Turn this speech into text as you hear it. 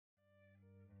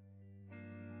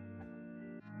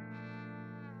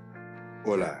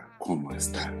Hola, ¿cómo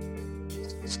está?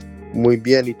 Muy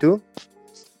bien, ¿y tú?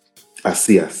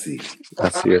 Así, así.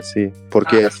 Así. ¿Por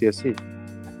qué así?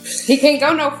 He can't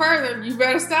go no further. You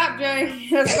better stop, Jay.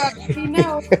 You better stop. He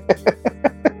knows.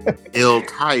 El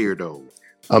Tirado.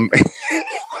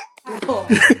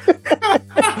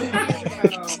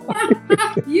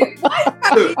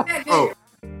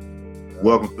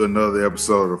 Welcome to another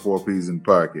episode of the 4 P's in the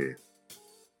Podcast.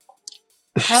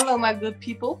 Hello, my good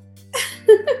people.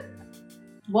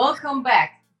 Welcome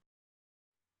back.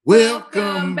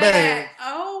 Welcome back.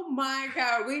 Oh my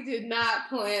God, we did not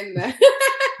plan that.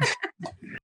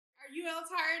 Are you El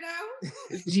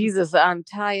Tirado? Jesus, I'm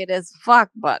tired as fuck,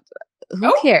 but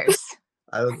who cares?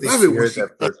 I don't think Love she it when heard she-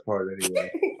 that first part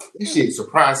anyway. This shit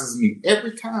surprises me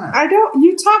every time. I don't.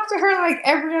 You talk to her like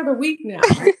every other week now.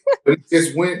 But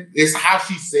it's how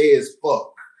she says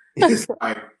fuck. It's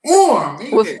like, I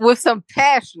mean With some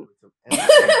passion.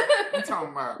 I'm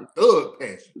talking about thug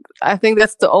passion. I think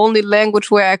that's the only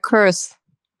language where I curse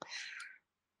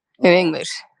in English.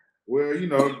 Well, you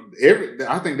know,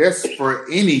 I think that's for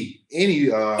any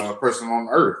person on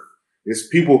earth. It's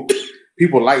people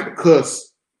like to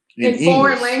cuss in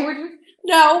foreign English. languages?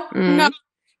 No, Mm. no.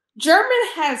 German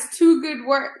has two good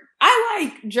words. I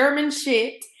like German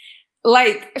shit.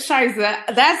 Like Scheiße.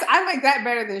 I like that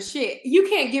better than shit. You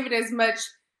can't give it as much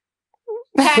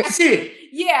passion. Shit.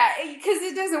 Yeah, because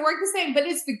it doesn't work the same, but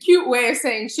it's the cute way of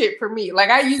saying shit for me. Like,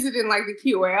 I use it in, like, the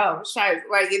cute way. Oh, Scheiße.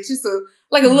 Like, it's just a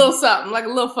little something, like a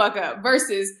little fuck up.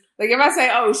 Versus, like, if I say,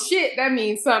 oh, shit, that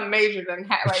means something major than,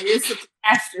 like, it's a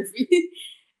catastrophe.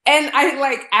 And I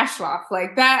like Ashloff.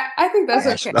 Like, that, I think that's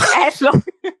okay. Ashloff.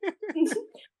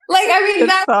 Like, I mean,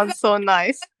 That that sounds so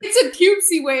nice. it's a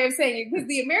cutesy way of saying it, because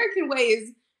the American way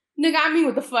is, nigga, I mean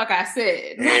what the fuck I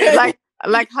said.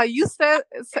 Like how you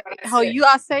you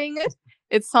are saying it,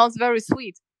 it sounds very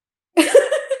sweet.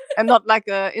 And not like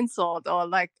an insult or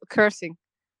like cursing.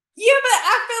 Yeah, but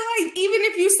I feel like even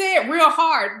if you say it real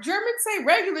hard, Germans say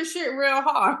regular shit real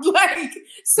hard. Like,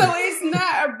 so it's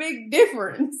not a big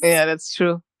difference. Yeah, that's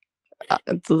true.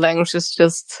 The language is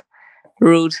just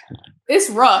rude, It's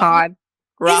rough. hard,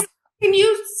 rough.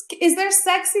 Is there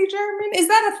sexy German? Is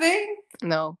that a thing?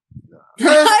 No.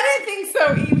 I didn't think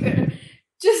so either.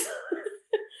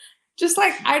 Just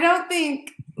like, I don't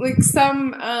think like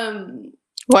some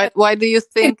Why do you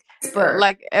think expert.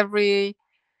 like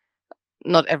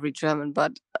not every German,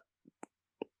 but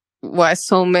why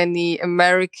so many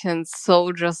American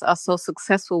soldiers are so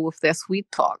successful with their sweet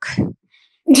talk?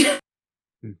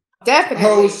 Definitely.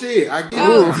 Oh shit! I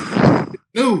get it.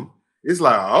 New. It's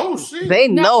like, oh shit. They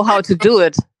know how to do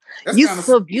it. That's You're kinda-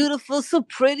 so beautiful, so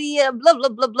pretty, and blah blah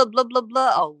blah blah blah blah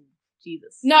blah. Oh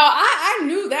Jesus! No, I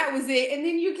knew that was it. And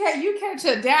then you catch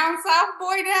a down south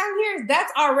boy down here.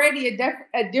 That's already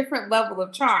a different level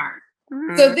of charm.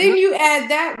 So then you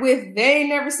add that with they ain't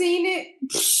never seen it.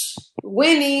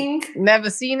 Winning. Never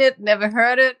seen it, never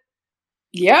heard it.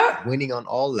 Yep. Winning on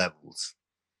all levels.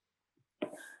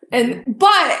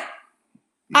 But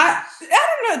I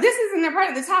don't know, this isn't a part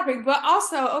of the topic, but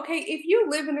also, okay, if you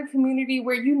live in a community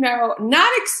where you know, not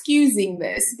excusing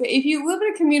this, but if you live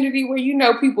in a community where you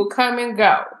know people come and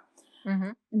go,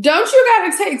 don't you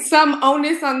got to take some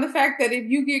onus on the fact that if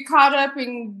you get caught up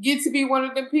and get to be one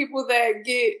of the people that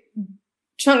get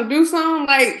chunk deuce on,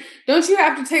 like, don't you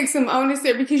have to take some onus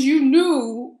there because you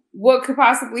knew what could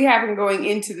possibly happen going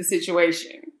into the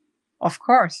situation? Of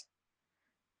course,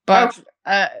 but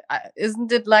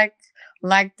isn't it like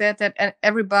that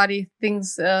everybody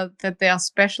thinks that they are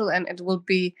special and it will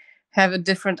have a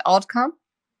different outcome?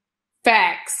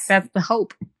 Facts. That's the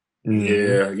hope.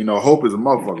 Yeah, you know, hope is a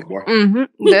motherfucker, boy.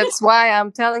 That's why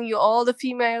I'm telling you, all the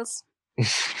females,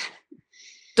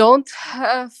 don't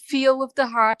feel with the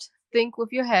heart, think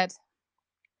with your head.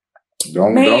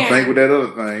 Don't think with that other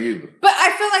thing either. But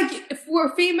I feel like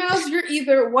for females, you're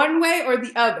either one way or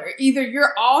the other. Either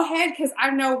you're all head, because I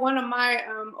know one of my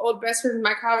old best friends,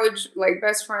 my college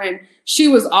best friend, she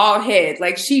was all head.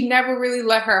 Like, she never really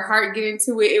let her heart get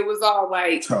into it. It was all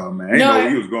like, Oh man, I know where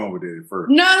you was going with it at first.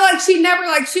 no, like she never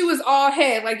she was all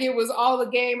head. Like, it was all a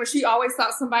game, or she always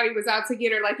thought somebody was out to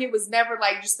get her. Like, it was never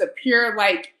like just a pure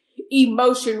like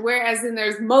emotion. Whereas then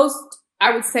there's most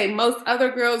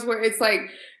other girls where it's like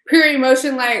pure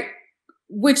emotion, like,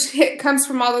 which comes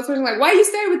from all those questions, like, why you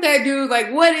stay with that dude?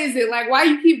 Like, what is it? Like, why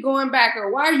you keep going back?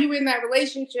 Or why are you in that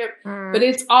relationship? But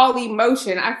it's all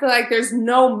emotion. I feel like there's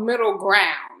no middle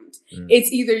ground.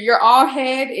 It's either you're all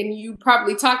head and you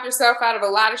probably talk yourself out of a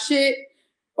lot of shit,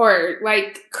 or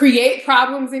like create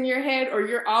problems in your head, or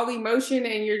you're all emotion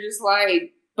and you're just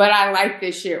like, but I like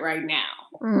this shit right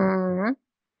now.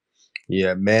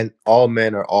 Yeah, all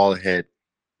men are all head.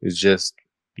 It's just,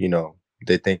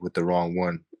 they think with the wrong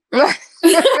one.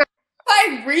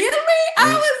 Like, really?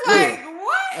 I was like,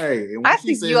 what? Hey, I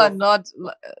think you are not.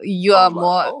 You are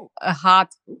more a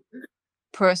heart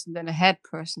person than a head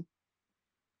person.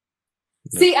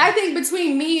 See, I think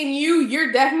between me and you,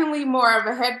 you're definitely more of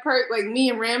a head person. Like me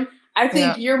and Rim, I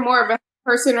think you're more of a head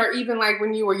person, or even like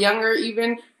when you were younger,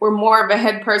 even were more of a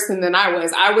head person than I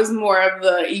was. I was more of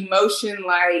the emotion,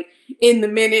 like in the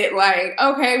minute, like,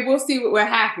 okay, we'll see what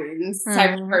happens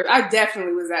type of person. I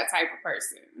definitely was that type of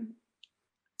person.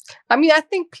 I mean, I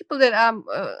think people that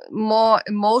are more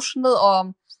emotional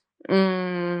or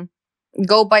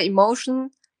go by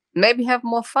emotion maybe have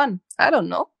more fun. I don't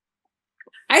know.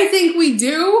 I think we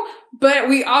do, but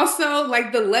we also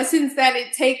like the lessons that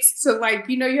it takes to, like,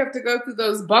 you have to go through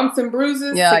those bumps and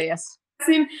bruises. Yeah, yes.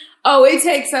 Oh, it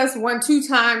takes us 1-2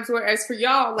 times. Whereas for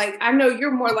y'all, like, I know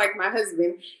you're more like my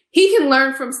husband. He can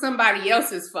learn from somebody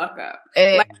else's fuck up.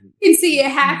 Like, you can see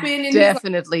it happen. And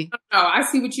definitely. He's like, oh, I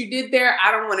see what you did there.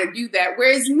 I don't want to do that.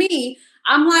 Whereas me,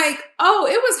 I'm like, oh,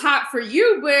 it was hot for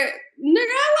you, but nigga,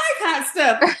 I like hot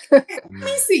stuff. Let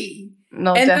me see.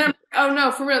 No, and definitely. then oh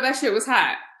no, for real, that shit was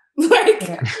hot. Like,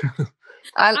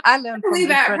 I learned from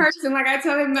that person. Like, I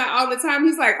tell him that all the time.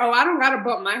 He's like, oh, I don't gotta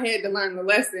bump my head to learn the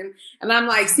lesson. And I'm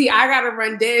like, see, I gotta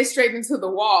run dead straight into the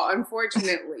wall,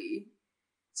 unfortunately.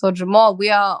 So Jamal, we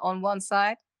are on one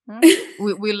side.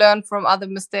 we learn from other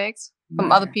mistakes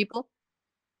from other people.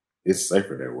 It's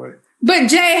safer that way. But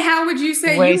Jay, how would you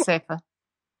say way safer?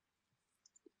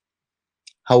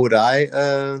 How do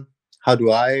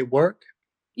I work?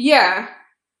 Yeah.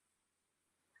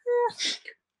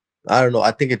 I don't know.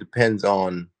 I think it depends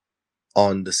on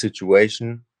the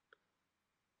situation,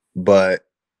 but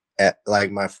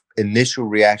like my initial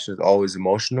reaction is always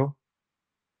emotional.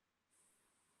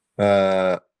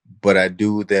 But I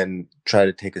do then try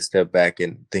to take a step back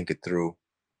and think it through.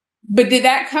 But did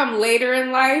that come later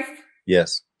in life?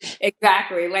 Yes.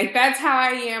 Exactly. Like, that's how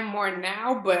I am more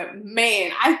now. But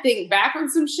man, I think back on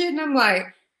some shit and I'm like,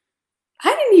 I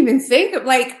didn't even think of,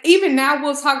 like, even now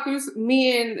we'll talk through,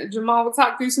 me and Jamal will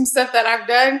talk through some stuff that I've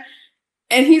done.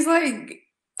 And he's like,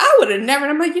 I would have never.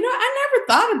 And I'm like, I never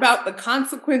thought about the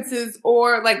consequences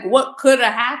or like what could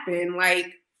have happened. Like,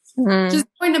 just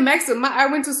going to Mexico. I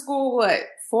went to school,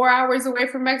 4 hours away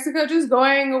from Mexico, just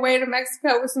going away to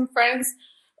Mexico with some friends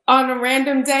on a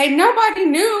random day. Nobody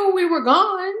knew we were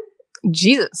gone.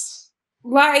 Jesus.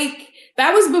 Like,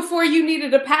 that was before you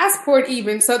needed a passport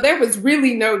even. So there was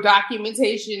really no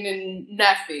documentation and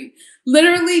nothing.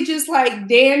 Literally just like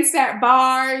danced at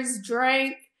bars,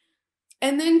 drank,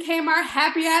 and then came our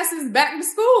happy asses back to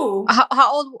school.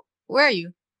 How old were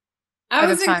you? I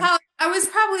was in college. I was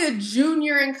probably a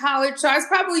junior in college. So I was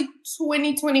probably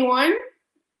 2021.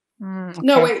 Okay.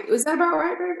 No, wait, was that about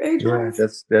right, age? Yeah,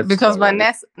 that's because my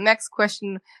next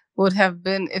question would have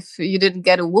been if you didn't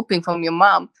get a whooping from your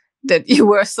mom that you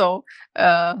were so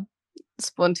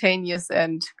spontaneous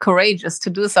and courageous to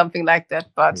do something like that.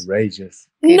 But courageous.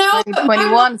 No,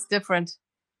 2021 is different.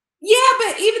 Yeah,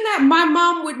 but even that, my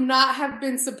mom would not have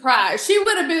been surprised. She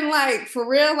would have been like, for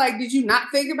real, like, did you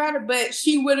not think about it? But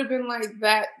she would have been like,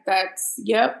 that's,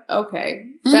 yep, okay.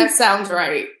 That sounds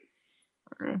right.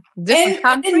 Different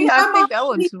country, I think that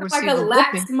would receive like a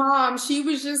lax mom. She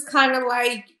was just kind of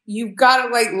like, you've got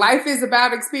to, like, life is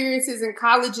about experiences and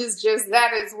college is just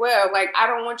that as well. Like, I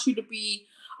don't want you to be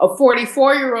a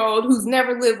 44-year-old who's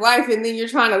never lived life and then you're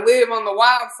trying to live on the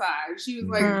wild side. She was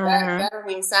like, that don't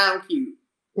even sound cute.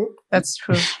 That's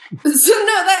true. So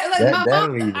no, my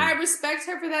mom, I respect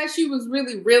her for that. She was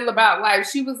really real about life.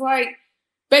 She was like,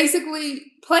 basically,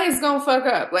 players gonna fuck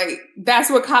up. Like, that's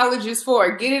what college is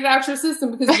for. Get it out your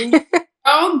system, because when you're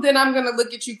grown, then I'm gonna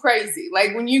look at you crazy.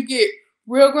 Like, when you get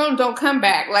real grown, don't come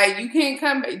back. Like, you can't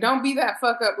come back. Don't be that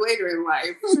fuck up later in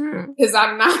life, because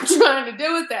I'm not trying to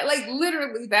deal with that. Like,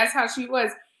 literally, that's how she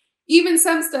was. Even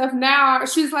some stuff now,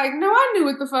 she's like, no, I knew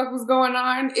what the fuck was going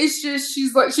on. It's just, she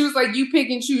was like, you pick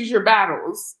and choose your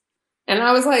battles. And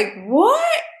I was like, what?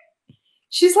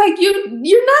 She's like, you're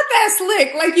not that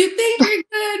slick. Like, you think you're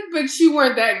good, but you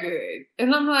weren't that good.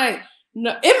 And I'm like,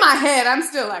 no. In my head, I'm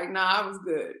still like, nah, I was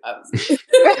good.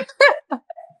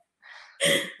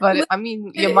 But I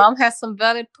mean, your mom has some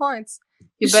valid points.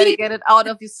 You better get it out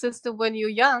of your system when you're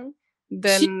young.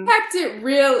 Then she kept it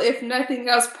real, if nothing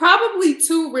else. Probably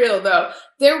too real, though.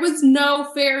 There was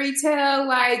no fairy tale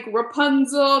like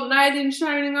Rapunzel, knight in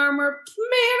shining armor. Man,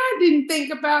 I didn't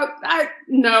think about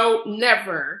no,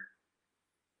 never.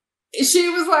 She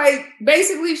was like,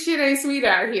 basically, shit ain't sweet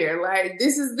out here. Like,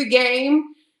 this is the game.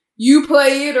 You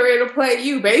play it or it'll play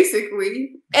you,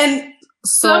 basically. And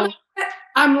so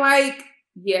I'm like,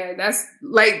 yeah, that's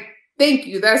like, thank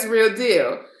you. That's real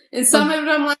deal. And some of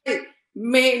them like,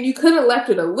 man, you could have left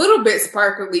it a little bit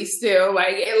sparkly still,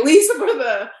 like at least for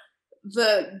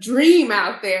the dream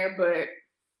out there.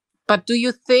 But do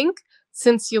you think,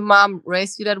 since your mom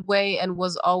raised you that way and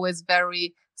was always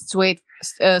very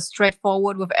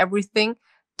straightforward with everything,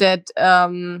 that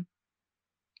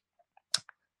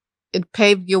it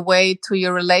paved your way to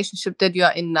your relationship that you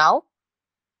are in now?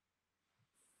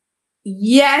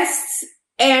 Yes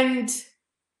and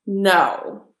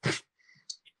no.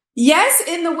 Yes,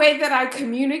 in the way that I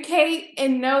communicate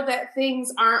and know that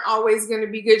things aren't always going to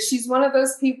be good. She's one of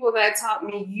those people that taught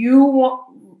me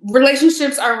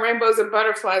relationships are rainbows and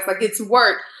butterflies. Like, it's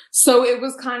work. So it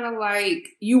was kind of like,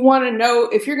 you want to know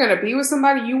if you're going to be with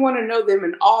somebody, you want to know them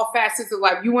in all facets of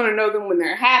life. You want to know them when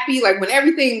they're happy, like when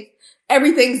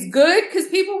everything's good, because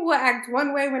people will act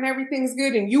one way when everything's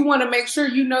good, and you want to make sure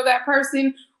you know that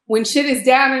person when shit is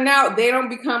down and out. They don't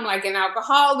become like an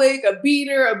alcoholic, a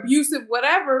beater, abusive,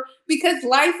 whatever, because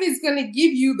life is going to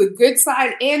give you the good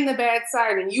side and the bad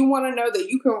side, and you want to know that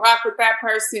you can rock with that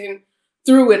person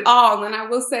through it all. And I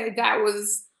will say that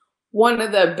was one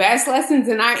of the best lessons,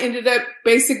 and I ended up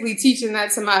basically teaching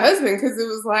that to my husband, because it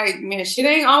was like, man, shit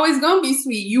ain't always gonna be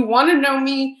sweet. You want to know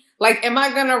me. Like, am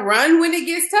I gonna run when it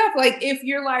gets tough? Like, if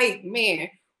you're like, man,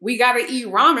 we gotta eat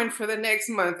ramen for the next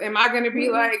month, am I gonna be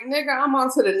like, nigga, I'm on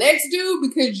to the next dude?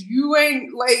 Because you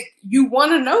ain't, like, you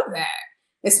want to know that,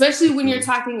 especially when you're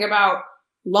talking about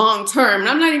long term. And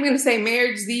I'm not even gonna say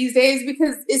marriage these days,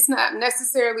 because it's not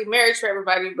necessarily marriage for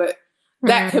everybody, but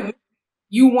that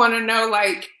you want to know,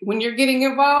 like, when you're getting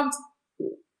involved,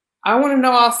 I want to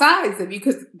know all sides of you,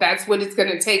 because that's what it's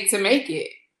going to take to make it.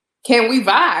 Can we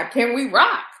vibe? Can we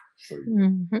rock?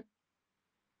 Mm-hmm.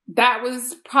 That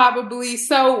was probably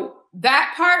so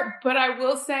that part. But I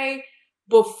will say,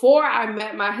 before I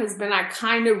met my husband, I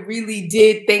kind of really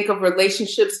did think of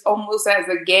relationships almost as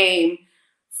a game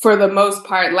for the most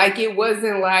part. Like, it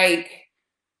wasn't like,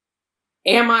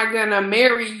 am I gonna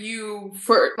marry you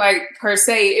for, like, per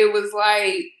se? It was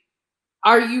like,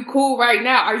 are you cool right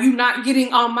now? Are you not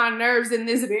getting on my nerves in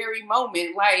this very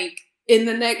moment? Like, in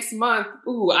the next month,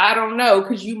 I don't know,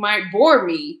 because you might bore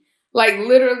me. Like,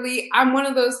 literally, I'm one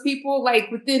of those people, like,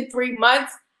 within 3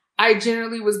 months, I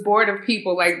generally was bored of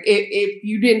people. Like, if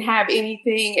you didn't have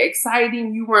anything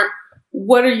exciting, you weren't,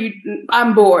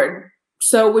 I'm bored.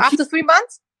 So after 3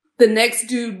 months? The next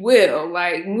dude will,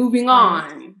 like, moving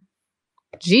on.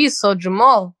 Geez, so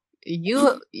Jamal,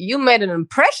 you made an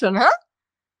impression, huh?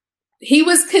 He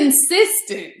was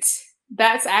consistent.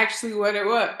 That's actually what it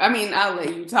was. I mean, I'll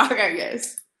let you talk, I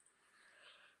guess.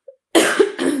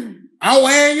 I'm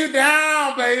weighing you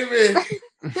down, baby.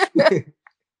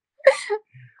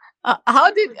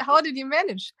 How did you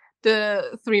manage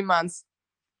the 3 months?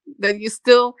 That you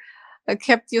still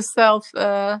kept yourself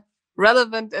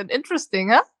relevant and interesting,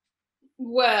 huh?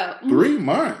 Well, 3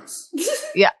 months.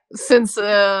 Yeah, since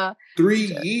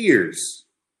 3 years.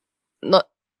 Not.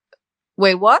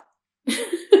 Wait, what?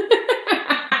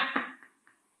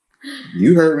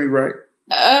 You heard me right.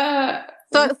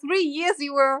 So 3 years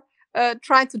you were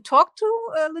trying to talk to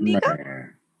Lanika?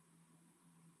 Man.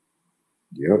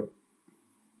 Yep.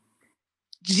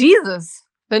 Jesus,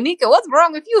 Lanika, what's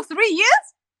wrong with you? 3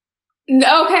 years?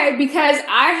 Okay, because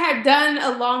I had done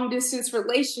a long distance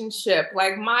relationship.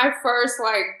 Like, my first,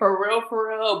 like, for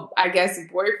real, I guess,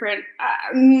 boyfriend,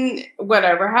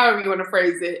 whatever, however you want to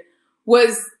phrase it,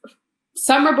 was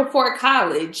summer before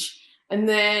college. And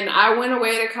then I went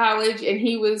away to college and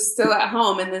he was still at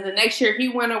home. And then the next year he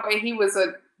went away. He was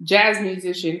a jazz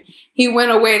musician. He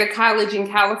went away to college in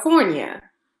California.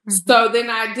 Mm-hmm. So then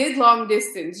I did long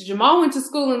distance. Jamal went to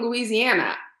school in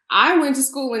Louisiana. I went to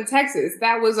school in Texas.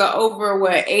 That was a over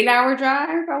 8-hour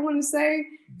drive, I want to say.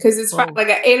 Because it's like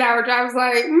an 8-hour drive. I was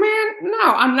like, man,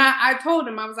 no, I'm not. I told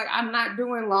him, I was like, I'm not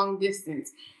doing long distance.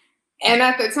 And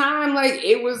at the time, like,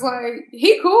 it was like,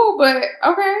 he cool, but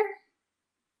okay.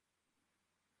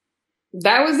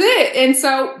 That was it. And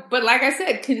so, but like I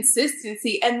said,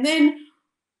 consistency. And then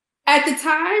at the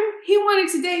time, he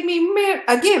wanted to date me. Man,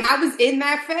 again, I was in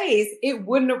that phase. It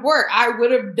wouldn't have worked. I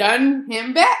would have done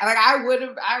him back. Like, I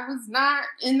was not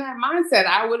in that mindset.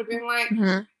 I would have been like,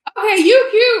 okay, you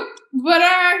cute, but all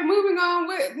right, moving on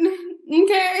with,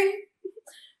 okay.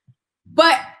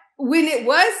 But when it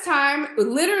was time,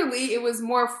 literally, it was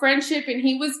more friendship, and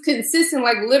he was consistent.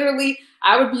 Like, literally,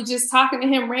 I would be just talking to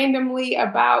him randomly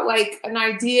about, like, an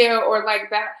idea or like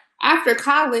that. After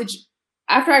college,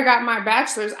 after I got my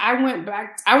bachelor's, I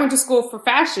went to school for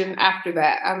fashion after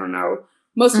that. I don't know.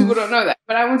 Most people don't know that,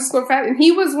 but I went to school for fashion. And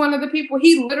he was one of the people,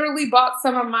 he literally bought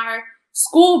some of my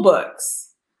school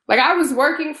books. Like I was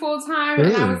working full time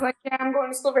and I was like, yeah, I'm going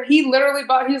to school. But he literally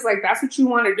he was like, that's what you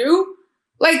want to do?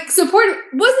 Like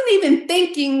wasn't even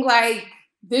thinking like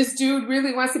this dude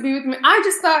really wants to be with me. I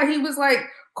just thought he was like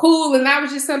cool. And that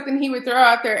was just something he would throw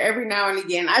out there every now and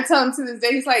again. I tell him to this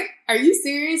day, he's like, are you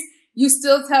serious? You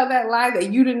still tell that lie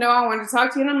that you didn't know I wanted to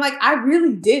talk to you? And I'm like, I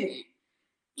really didn't.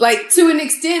 Like, to an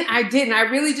extent, I didn't. I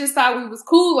really just thought we was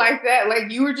cool like that.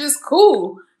 Like, you were just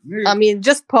cool. I mean,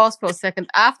 just pause for a second.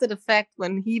 After the fact,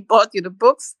 when he bought you the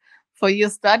books for your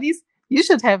studies, you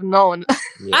should have known.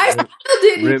 Yeah, I still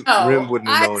didn't know. Rim wouldn't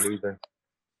have known either.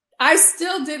 I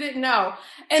still didn't know.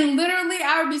 And literally,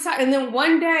 I would be talking. And then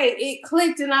one day, it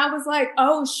clicked, and I was like,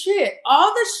 oh, shit.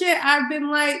 All the shit I've been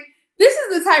like, this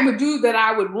is the type of dude that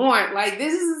I would want. Like,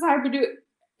 this is the type of dude.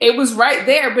 It was right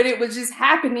there, but it was just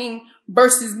happening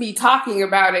versus me talking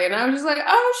about it. And I was just like,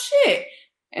 oh, shit.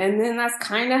 And then that's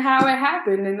kind of how it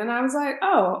happened. And then I was like,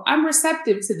 oh, I'm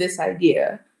receptive to this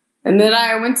idea. And then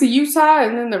I went to Utah,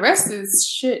 and then the rest is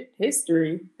shit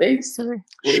history, basically.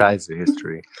 Scheiße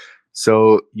history.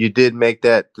 So you did make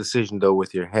that decision, though,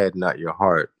 with your head, not your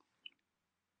heart.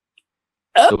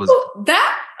 Yeah.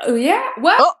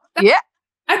 Well, yeah.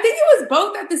 I think it was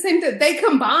both at the same time. They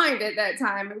combined at that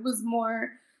time. It was more.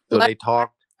 So they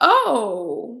talked?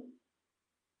 Oh.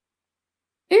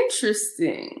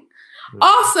 Interesting.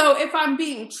 Also, if I'm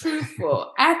being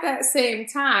truthful, at that same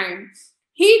time,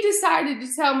 he decided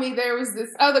to tell me there was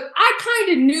this other. I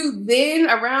kind of knew then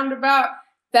around about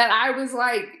that I was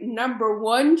like number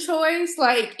one choice.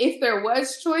 Like if there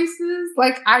was choices,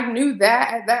 like I knew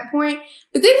that at that point.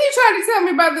 But then he tried to tell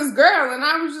me about this girl, and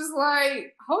I was just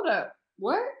like, hold up,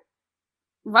 what?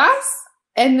 Was?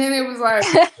 And then it was like,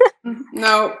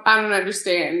 no, I don't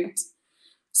understand.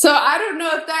 So I don't know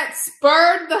if that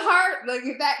spurred the heart, like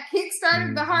if that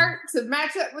kick-started the heart to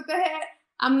match up with the head.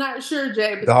 I'm not sure,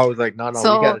 Jay. But the heart was like, no, we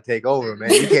got to take over,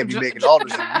 man. You can't be making all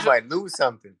this shit. You might lose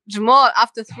something. Jamal,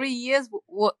 after 3 years,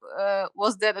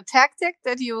 was that a tactic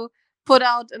that you put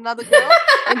out another girl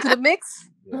into the mix?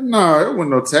 No, it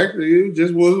wasn't no tactic. It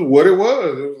just was what it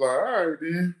was. It was like, all right,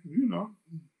 then, you know.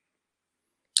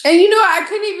 And you know, I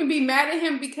couldn't even be mad at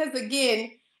him because,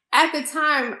 again, at the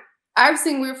time, I was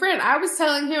saying we were friends. I was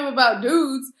telling him about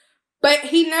dudes, but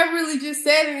he never really just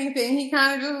said anything. He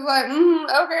kind of just was like,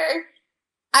 okay.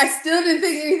 I still didn't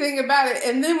think anything about it.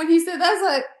 And then when he said that, I was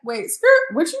like, wait,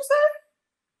 skirt, what you say?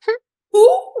 Who?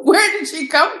 Where did she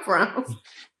come from?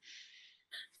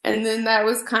 And then that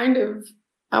was kind of,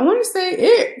 I want to say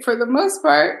it for the most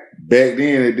part. Back then,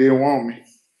 they didn't want me.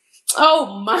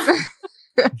 Oh, my.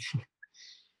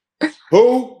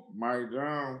 Who? Mike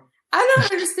Jones. I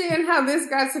don't understand how this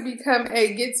got to become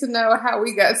a get to know how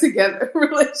we got together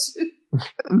relation.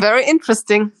 Very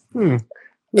interesting.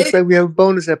 Looks like we have a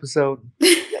bonus episode.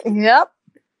 Yep.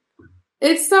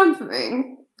 It's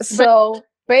something. So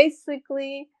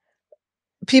basically,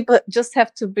 people just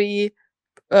have to be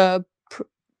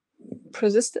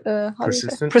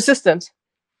persistent.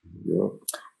 Yeah.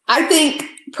 I think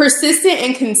persistent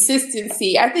and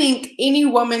consistency. I think any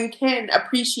woman can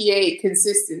appreciate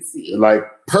consistency. Like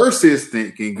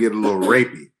persistent can get a little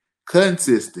rapey.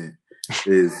 Consistent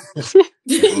is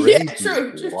yeah,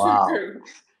 true. Wow. True.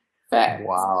 Fact.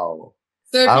 Wow.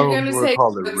 So if I you're don't gonna want say to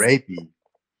call it rapey.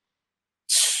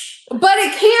 but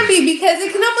it can be because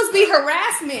it can almost be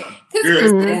harassment.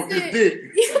 Because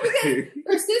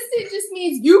persistent just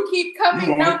means you keep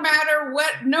coming no matter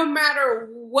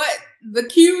what the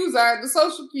cues are, the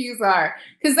social cues are.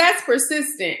 Because that's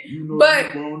persistent.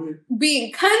 But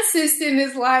being consistent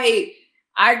is like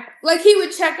he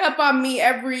would check up on me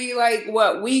every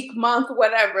week, month,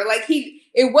 whatever. Like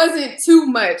it wasn't too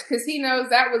much because he knows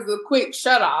that was a quick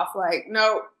shut off. Like,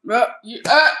 no,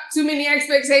 too many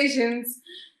expectations.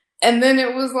 And then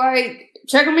it was like,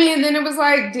 check on me. And then it was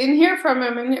like, didn't hear from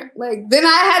him. And like, then I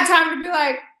had time to be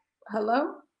like,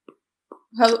 hello?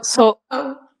 So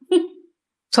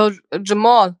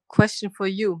Jamal, question for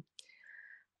you.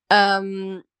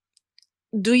 Do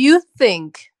you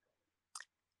think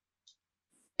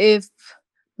if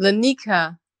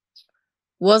Lanika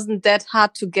wasn't that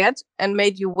hard to get and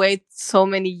made you wait so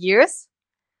many years,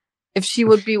 if she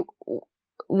would be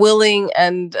willing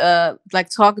and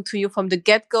talking to you from the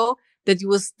get-go, that you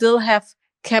would still have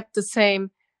kept the same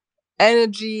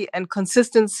energy and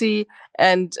consistency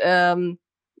and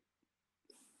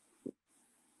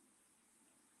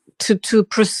to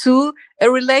pursue a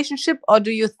relationship? Or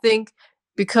do you think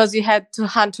because you had to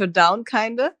hunt her down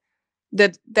kinda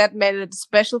that made it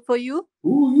special for you?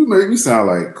 Ooh, you make me sound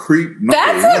like creep.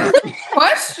 That's a good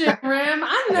question, Rim.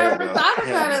 I never thought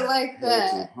about it like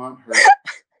that.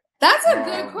 That's a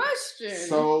good question.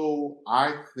 So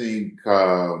I think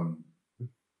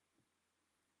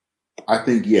I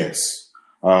think yes,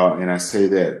 and I say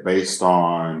that based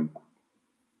on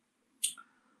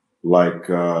like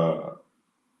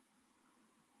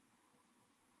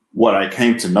what I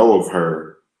came to know of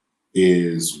her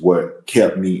is what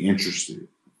kept me interested.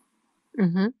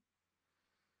 Mm-hmm.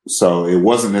 So it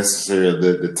wasn't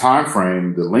necessarily the time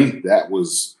frame, the length that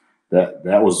was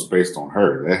based on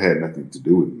her. That had nothing to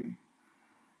do with me.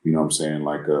 You know what I'm saying?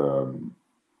 Like,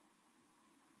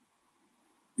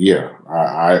 yeah,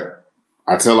 I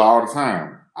tell her all the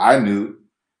time. I knew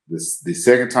this the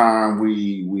second time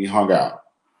we hung out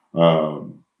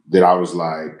that I was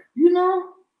like,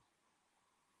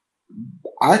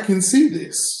 I can see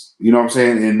this. You know what I'm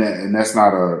saying? And that's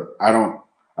not I don't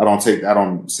say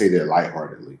that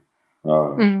lightheartedly.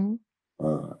 Mm-hmm.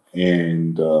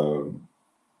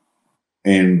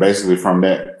 And basically from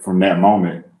that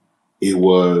moment, it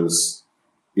was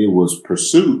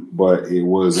pursuit, but it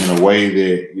was in a way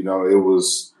that, it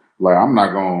was like, I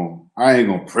ain't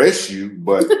gonna press you,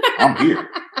 but I'm here.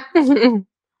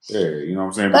 Yeah, you know what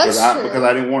I'm saying? That's Because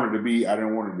I didn't want it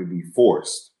to be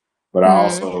forced. But I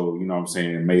also, you know what I'm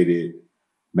saying, made it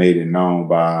known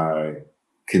by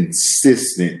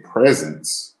consistent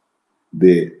presence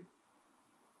that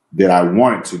I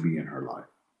wanted to be in her life.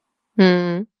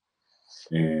 Mm.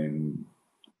 And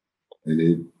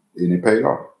it paid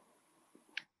off.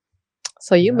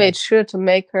 So you made sure to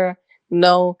make her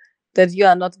know that you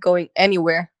are not going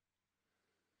anywhere.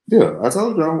 Yeah, I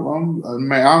told you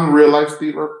I'm a real life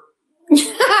Steve Irwin.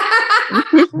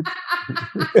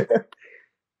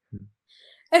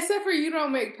 Except for you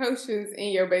don't make potions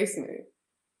in your basement.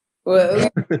 Well,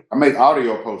 I make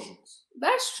audio potions.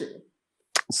 That's true.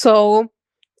 So,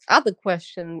 other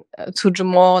question to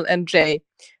Jamal and Jay.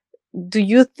 Do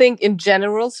you think in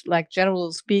general, like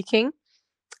general speaking,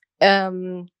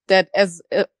 that as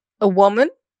a woman,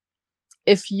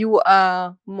 if you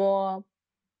are more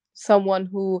someone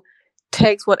who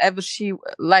takes whatever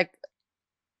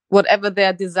whatever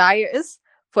their desire is,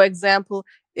 for example,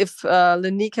 if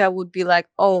Lenika would be like,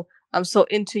 oh, I'm so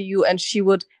into you, and she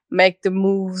would make the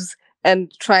moves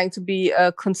and trying to be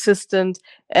consistent,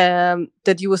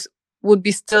 that you would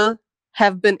be still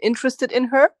have been interested in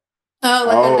her? Oh,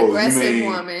 like an aggressive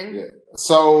woman. Yeah.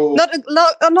 So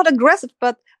not aggressive,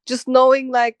 but just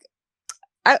knowing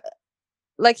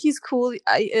he's cool.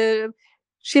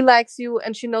 She likes you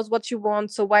and she knows what you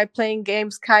want. So why playing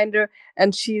games, kinda?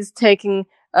 And she's taking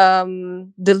the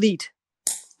lead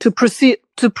to pursue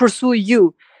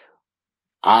you.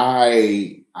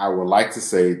 I would like to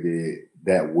say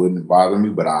that wouldn't bother me,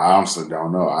 but I honestly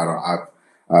don't know.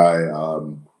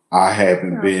 I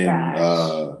haven't been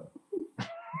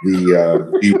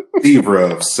the receiver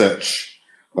of such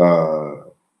a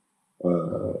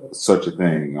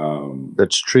thing.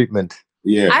 Such treatment.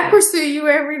 Yeah, I pursue you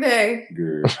every day.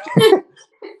 Good.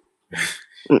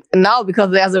 Now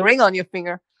because there's a ring on your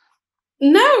finger.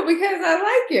 No, because I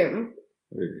like him.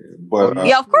 But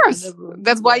yeah, of course.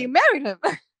 That's why you married him.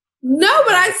 No,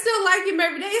 but I still like him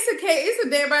every day. It's a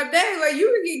day by day. Like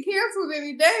you can get canceled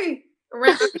any day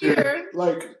around here.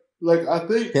 Like I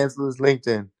think cancel his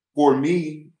LinkedIn. For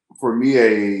me,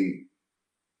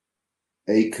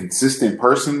 a consistent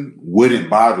person wouldn't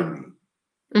bother me.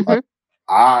 Mm-hmm.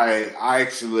 I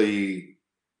actually,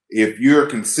 if you're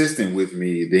consistent with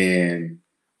me, then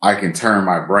I can turn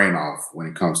my brain off when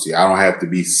it comes to you. I don't have to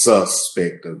be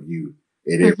suspect of you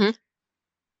at everything.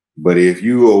 But if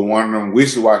you are one of them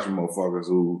wishy-washy motherfuckers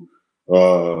who,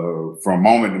 from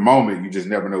moment to moment, you just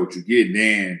never know what you get,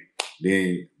 then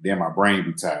my brain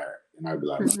be tired. And I'd be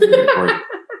like,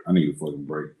 I need a fucking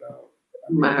break, dog.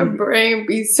 My brain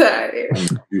be tired. I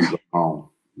need you to go home.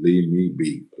 Leave me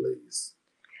be, please.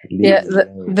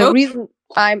 The reason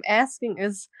I'm asking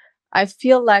is I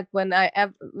feel like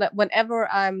whenever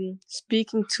I'm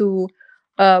speaking to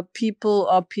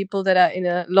people that are in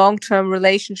a long-term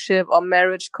relationship or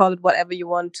marriage, call it whatever you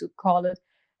want to call it,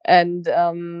 and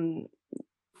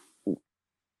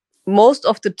most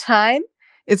of the time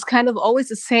it's kind of always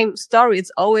the same story.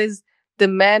 It's always the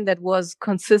man that was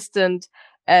consistent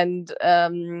and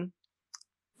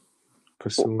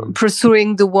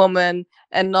pursuing the woman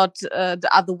and not the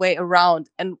other way around.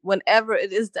 And whenever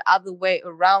it is the other way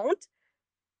around,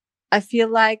 I feel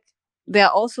like they're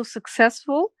also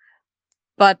successful,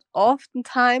 but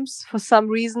oftentimes for some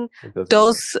reason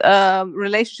those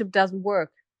relationship doesn't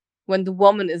work when the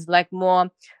woman is like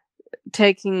more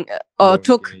taking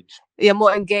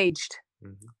more engaged.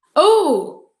 Mm-hmm.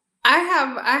 Oh, I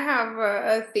have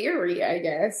a theory, I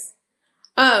guess.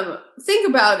 Think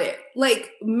about it.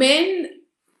 Like men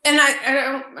and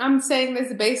I'm saying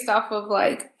this based off of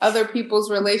like other people's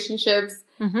relationships,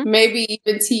 maybe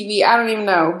even TV. I don't even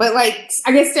know, but like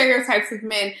I guess stereotypes of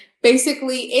men.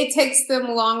 Basically, it takes them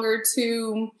longer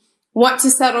to want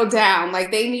to settle down. Like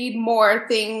they need more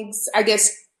things, I guess,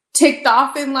 ticked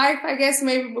off in life. I guess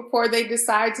maybe before they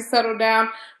decide to settle down.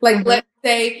 Like let's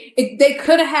say they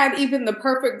could have had even the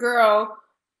perfect girl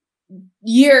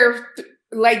years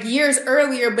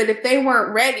earlier, but if they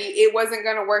weren't ready, it wasn't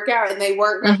going to work out, and they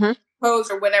weren't going to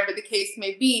propose or whatever the case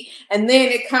may be. And then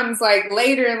it comes like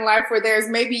later in life where there's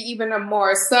maybe even a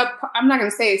more I'm not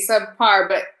going to say subpar,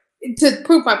 but to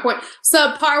prove my point,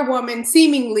 subpar woman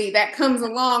seemingly that comes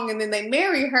along, and then they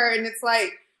marry her, and it's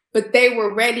like, but they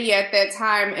were ready at that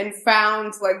time and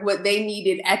found like what they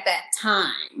needed at that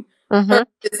time.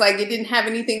 It's like it didn't have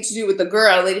anything to do with the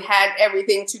girl. It had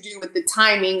everything to do with the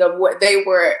timing of what they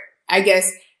were, I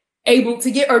guess, able to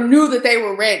get or knew that they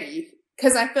were ready.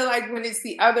 Because I feel like when it's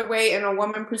the other way and a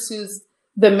woman pursues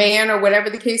the man or whatever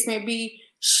the case may be,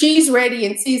 she's ready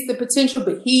and sees the potential,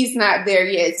 but he's not there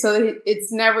yet. So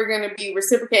it's never going to be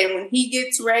reciprocated. When he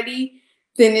gets ready,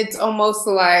 then it's almost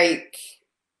like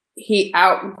he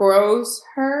outgrows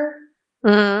her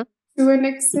to an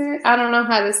extent. I don't know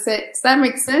how to say. Does that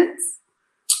make sense?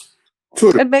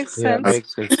 It makes sense. Yeah, it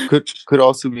makes sense. Could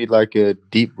also be like a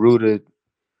deep-rooted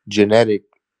genetic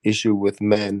issue with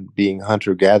men being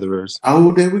hunter-gatherers.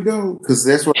 Oh, there we go. Because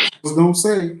that's what I was going to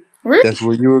say. Really? That's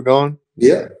where you were going?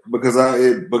 Yeah, because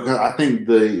I think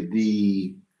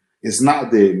the it's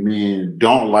not that men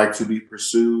don't like to be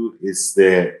pursued. It's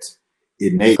that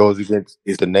It goes against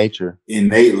the nature.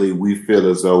 Innately, we feel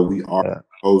as though we are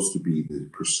supposed to be the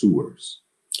pursuers.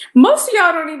 Most of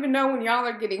y'all don't even know when y'all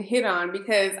are getting hit on,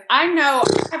 because I know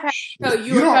I've had to tell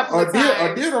you a couple of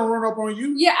times. Did I run up on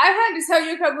you? Yeah, I've had to tell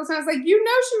you a couple of times, like, you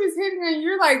know she was hitting her, and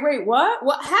you're like, wait, what?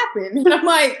 What happened? And I'm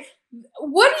like,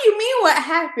 what do you mean what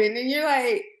happened? And you're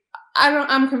like,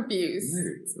 I'm confused.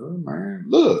 Man,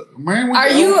 look, man.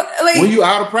 When you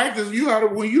out of practice,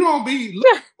 when you don't be,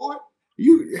 look,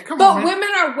 come on, man. Women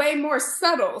are way more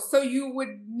subtle, so you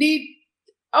would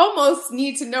almost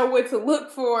need to know what to look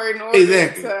for in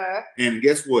order to. And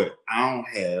guess what? I don't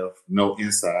have no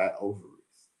inside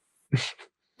ovaries.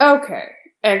 Okay,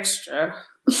 extra.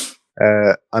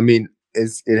 I mean,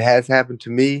 it has happened to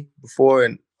me before,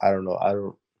 and I don't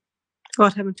know.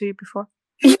 What happened to you before?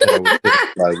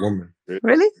 By a woman.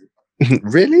 Really?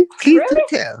 Really? Please do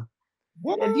tell.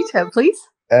 In detail, please.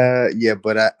 Yeah,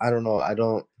 but I don't know. I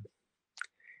don't.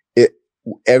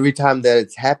 Every time that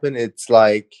it's happened, it's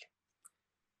like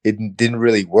it didn't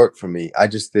really work for me. I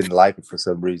just didn't like it for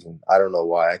some reason. I don't know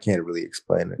why. I can't really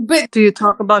explain it. But do you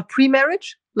talk about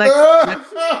pre-marriage? Like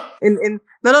in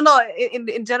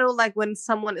general, like when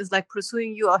someone is like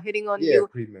pursuing you or hitting on you.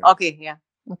 Pre-marriage. Okay, yeah.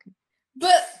 Okay.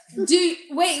 But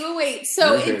wait.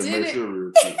 So it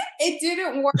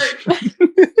didn't work.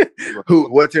 Who?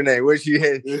 What's her name? Where's she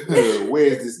headed?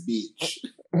 Where's this bitch?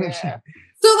 Yeah.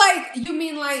 So, like, you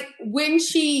mean like when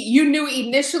you knew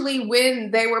initially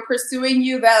when they were pursuing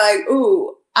you that like,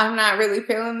 ooh, I'm not really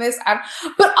feeling this.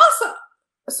 But also,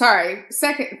 sorry,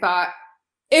 second thought.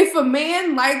 If a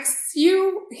man likes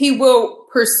you, he will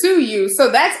pursue you. So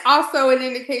that's also an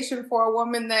indication for a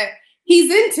woman that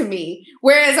he's into me.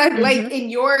 Whereas I like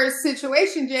in your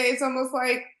situation, Jay, it's almost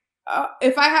like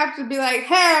if I have to be like,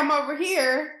 hey, I'm over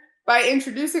here by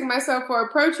introducing myself or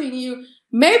approaching you,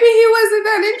 maybe he wasn't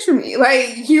that into me.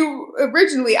 Like you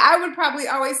originally, I would probably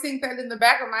always think that in the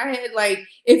back of my head, like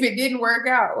if it didn't work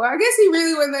out, well, I guess he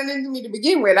really wasn't that into me to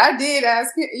begin with. I did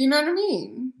ask him, you know what I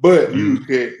mean? But you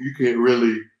can't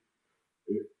really.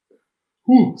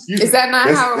 Is that not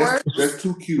how it works? That's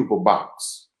too cute of a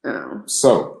box. Oh.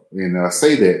 So, and I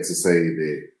say that to say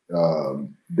that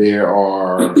there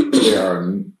are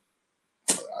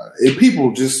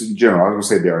people just in general. I was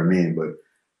gonna say there are men, but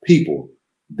people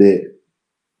that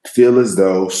feel as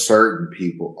though certain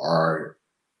people are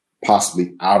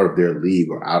possibly out of their league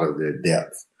or out of their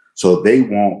depth. So they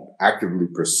won't actively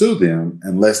pursue them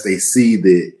unless they see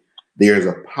that there's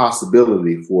a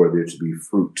possibility for there to be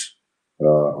fruit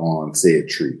on said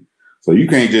tree. So you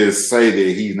can't just say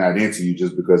that he's not into you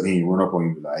just because he ain't run up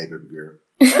on you like, hey, baby girl.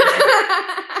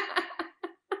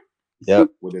 Yep.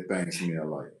 What that thing smell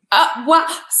like. Well,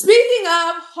 speaking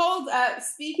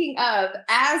of,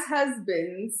 as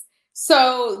husbands,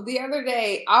 so the other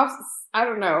day, I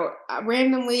don't know,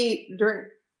 randomly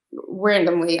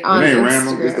on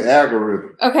Instagram. It's the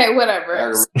algorithm. Okay,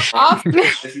 whatever.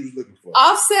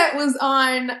 Offset was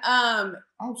on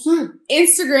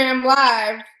Instagram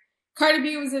Live. Cardi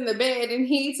B was in the bed and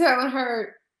he telling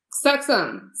her, suck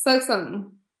some.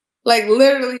 Like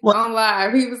literally on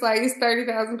live. He was like, it's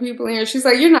 30,000 people in here. She's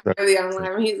like, you're not really on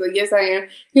live. And he's like, yes, I am.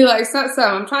 He's like, suck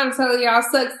some. I'm trying to tell y'all,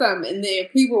 suck some. And then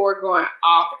people were going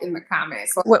off in the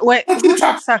comments. Like, wait,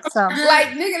 suck some. Like,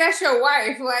 nigga, that's your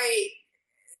wife.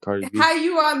 Like, how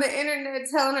you on the internet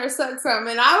telling her suck some?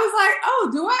 And I was like, oh,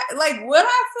 do I? Like, would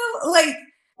I feel like?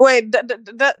 Wait,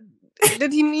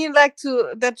 did he mean like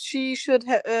that she should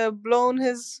blow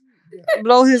his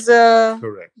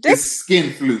correct dick? His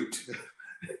skin flute.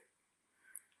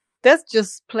 That's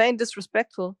just plain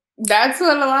disrespectful. That's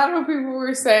what a lot of people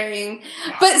were saying.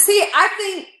 But see, I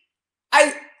think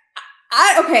I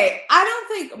don't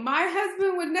think my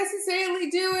husband would necessarily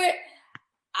do it.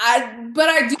 But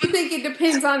I do think it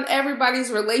depends on everybody's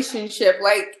relationship.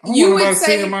 Like you would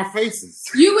say, seeing my faces.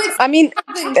 You would. I mean,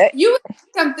 you would say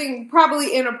something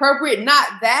probably inappropriate. Not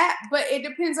that, but it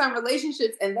depends on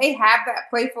relationships, and they have that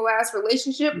playful ass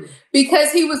relationship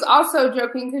because he was also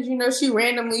joking because she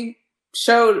randomly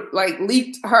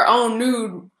leaked her own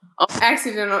nude on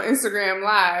accident on Instagram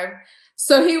Live.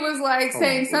 So he was like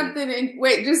saying something and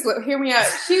wait, just hear me out.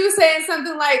 She was saying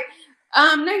something like,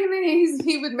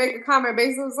 he would make a comment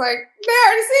basically was like, they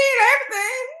already seen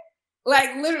everything.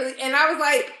 Like literally. And I was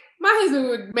like, my husband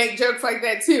would make jokes like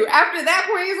that too. After that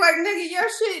point, he's like, nigga, your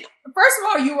shit. First of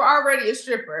all, you were already a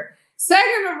stripper.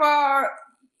 Second of all,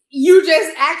 you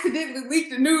just accidentally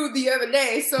leaked a nude the other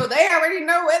day, so they already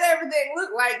know what everything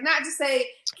looked like. Not to say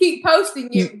keep posting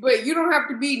it, but you don't have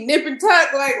to be nip and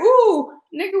tuck like, ooh,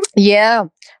 nigga. Yeah,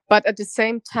 but at the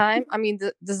same time, I mean,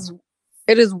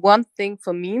 it is one thing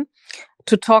for me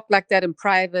to talk like that in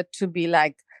private, to be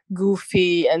like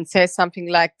goofy and say something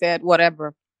like that,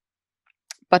 whatever.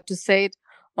 But to say it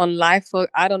on live for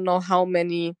I don't know how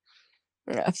many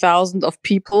thousands of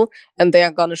people, and they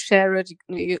are gonna share it.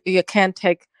 You can't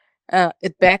take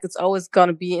it back. It's always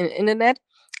gonna be in the internet.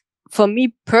 For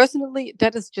me personally,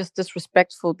 that is just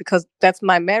disrespectful because that's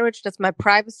my marriage, that's my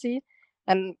privacy,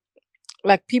 and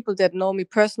like people that know me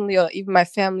personally or even my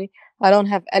family, I don't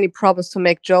have any problems to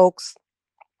make jokes,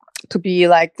 to be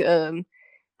like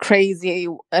crazy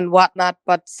and whatnot.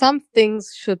 But some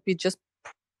things should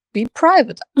be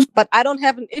private. But I don't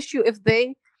have an issue if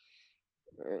they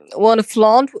want to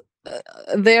flaunt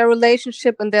their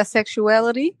relationship and their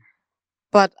sexuality,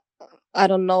 but I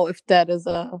don't know if that is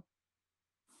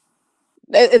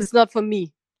it's not for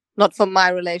me, not for my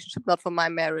relationship, not for my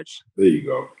marriage. There you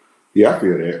go. Yeah, I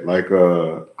feel that. Like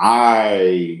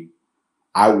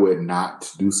I would not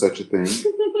do such a thing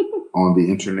on the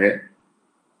internet,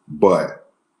 but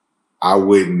I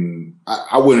wouldn't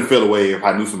feel away if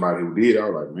I knew somebody who did. I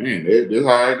was like, man, this is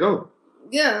how I go.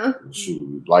 Yeah.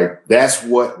 Shoot, like that's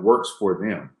what works for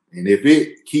them. And if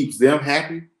it keeps them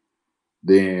happy,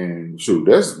 then shoot,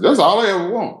 that's all I ever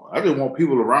want. I just want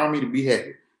people around me to be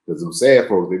happy. Because them sad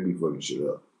folks, they be fucking shit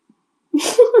up.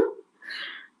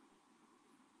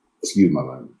 Excuse my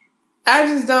language. I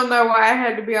just don't know why I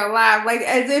had to be on live. Like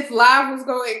as if live was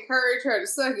going to encourage her to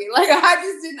suck it. Like I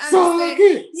just didn't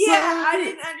understand. I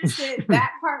didn't understand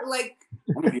that part. Like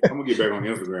I'm gonna get back on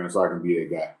Instagram so I can be that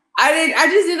guy. I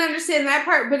just didn't understand that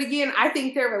part. But again, I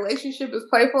think their relationship is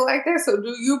playful like that. So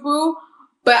do you, boo?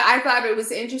 But I thought it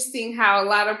was interesting how a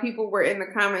lot of people were in the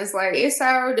comments like, it's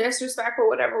so disrespectful,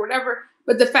 whatever.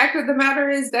 But the fact of the matter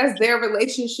is that's their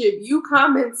relationship. You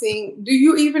commenting, do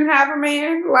you even have a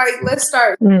man? Like, let's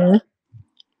start. Mm-hmm.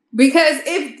 Because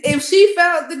if she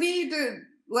felt the need to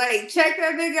like check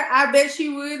that nigga, I bet she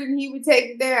would and he would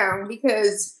take it down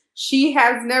because she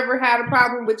has never had a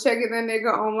problem with checking that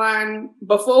nigga online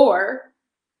before.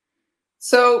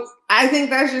 So I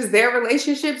think that's just their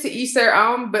relationship, to each their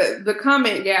own. But the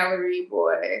comment gallery,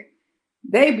 boy,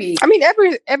 they be. I mean,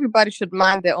 everybody should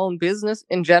mind their own business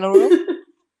in general.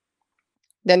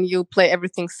 Then you play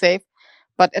everything safe.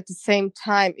 But at the same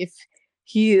time, if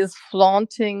he is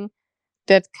flaunting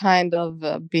that kind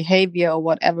of behavior or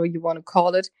whatever you want to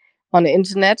call it on the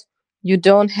internet, you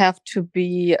don't have to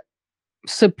be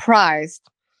surprised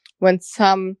when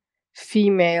some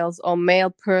females or male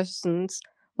persons,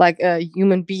 like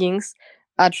human beings,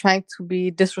 are trying to be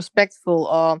disrespectful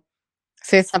or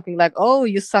say something like, oh,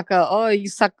 you sucker, oh, you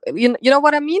suck. You know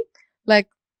what I mean? Like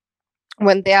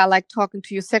when they are like talking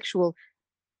to you sexual,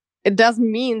 it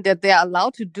doesn't mean that they are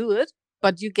allowed to do it,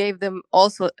 but you gave them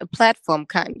also a platform,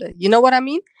 kind of. You know what I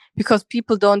mean? Because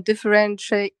people don't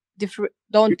differentiate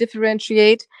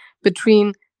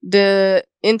between the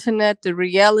internet, the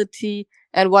reality,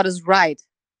 and what is right.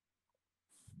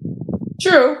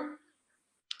 True.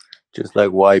 Just like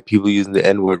why people using the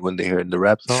N-word when they hear it in the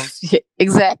rap songs? Yeah,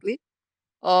 exactly.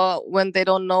 Or when they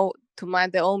don't know to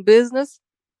mind their own business.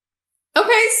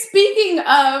 Okay, speaking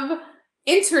of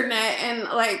internet and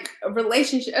like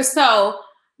relationship. So,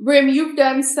 Brim, you've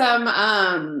done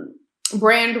some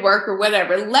brand work or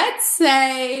whatever. Let's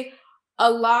say a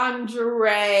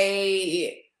lingerie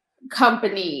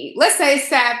company, let's say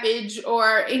Savage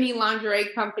or any lingerie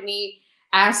company,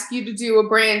 ask you to do a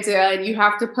brand deal and you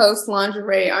have to post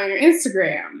lingerie on your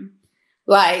Instagram.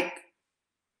 Like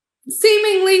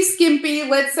seemingly skimpy,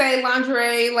 let's say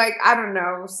lingerie, like, I don't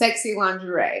know, sexy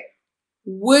lingerie.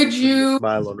 Would you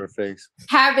smile on her face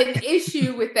have an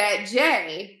issue with that,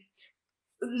 Jay?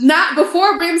 Not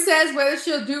before Brim says whether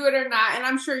she'll do it or not, and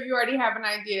I'm sure you already have an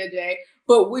idea, Jay.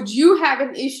 But would you have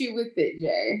an issue with it,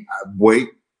 Jay? Wait,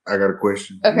 I got a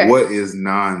question. Okay. What is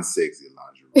non-sexy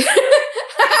lingerie?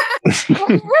 I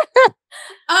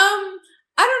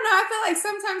don't know. I feel like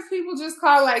sometimes people just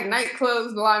call like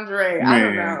nightclothes lingerie. Man, I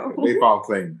don't know. They fall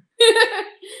claim.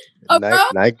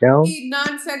 Nightgown?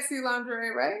 Non-sexy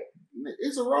lingerie, right?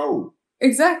 It's a robe.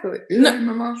 Exactly. It ain't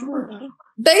a lingerie.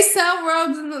 They sell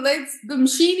robes in the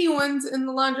sheeny ones in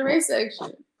the lingerie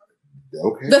section.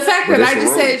 Okay. The fact that I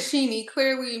just said sheeny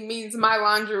clearly means my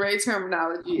lingerie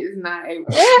terminology is not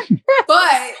able.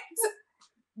 But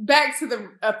back to the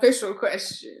official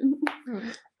question.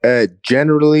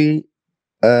 Generally,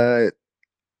 I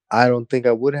don't think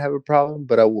I would have a problem,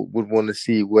 but I would want to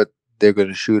see what they're going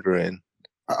to shoot her in.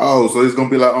 Oh, so it's going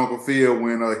to be like Uncle Phil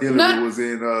when Hillary was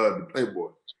in the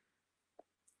Playboy.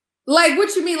 Like,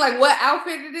 what you mean? Like, what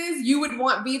outfit it is? You would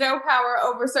want veto power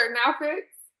over certain outfits?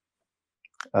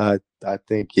 I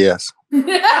think yes.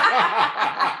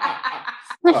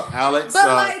 Alex, but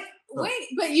like, wait,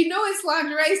 but you know it's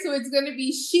lingerie, so it's going to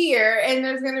be sheer, and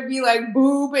there's going to be like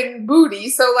boob and booty.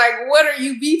 So, like, what are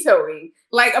you vetoing?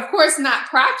 Like, of course, not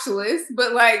crotchless,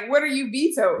 but like, what are you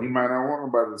vetoing? You might not want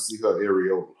nobody to see her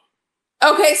areola.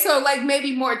 Okay, so like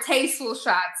maybe more tasteful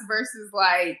shots versus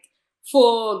like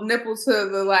full nipple to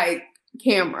the like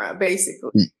camera,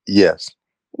 basically. Yes.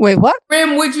 Wait, what?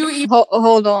 Brim, would you even...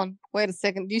 Hold on. Wait a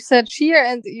second. You said sheer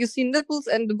and you see nipples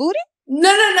and the booty? No.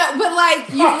 But like,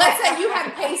 let's say you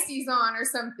have pasties on or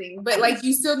something, but like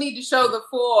you still need to show the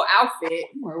full outfit.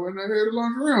 Why wouldn't I have the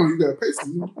lingerie on? You got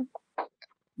pasties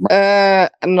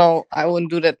on. No, I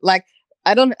wouldn't do that. Like,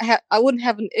 I wouldn't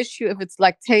have an issue if it's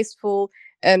like tasteful.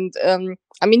 And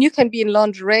I mean, you can be in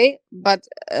lingerie, but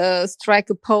strike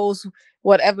a pose,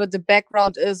 whatever the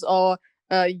background is, or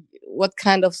what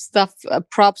kind of stuff,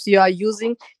 props you are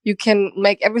using. You can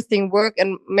make everything work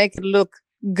and make it look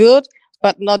good,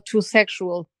 but not too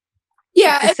sexual.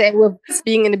 Yeah. The same with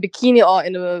being in a bikini or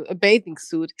in a bathing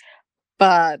suit.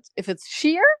 But if it's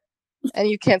sheer and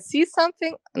you can't see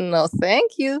something, no,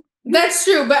 thank you. That's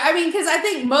true. But I mean, because I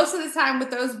think most of the time with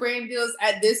those brand deals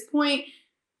at this point,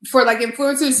 for like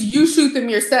influencers, you shoot them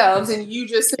yourselves and you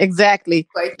just exactly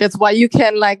like that's why you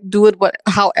can like do it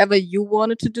however you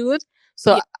wanted to do it.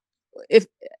 So yeah. if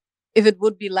it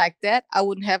would be like that, I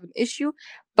wouldn't have an issue,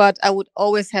 but I would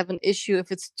always have an issue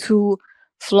if it's too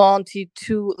flaunty,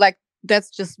 too like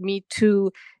that's just me,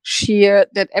 too sheer,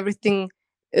 that everything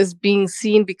is being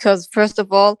seen. Because first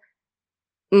of all,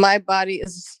 my body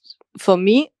is for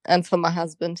me and for my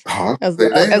husband, as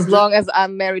long as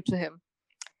I'm married to him.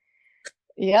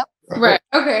 Yep. Right.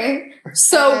 Okay.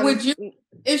 So would you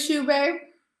issue, babe?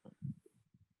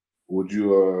 Would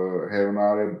you having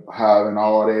all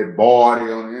that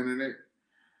body on the internet?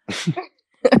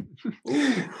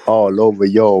 All over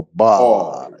your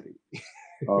body.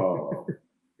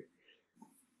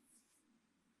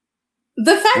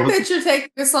 The fact that you're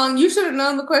taking this long, you should have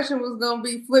known the question was going to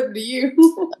be flipped to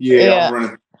you. Yeah.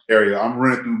 I'm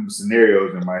running through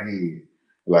scenarios in my head,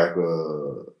 like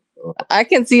I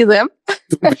can see them.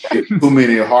 Too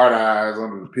many hard eyes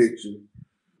under the picture.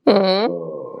 Mm-hmm.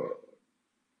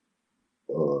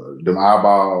 Them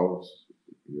eyeballs.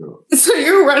 Yeah. So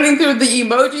you're running through the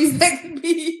emojis that could be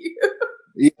you.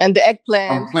 Yeah. And the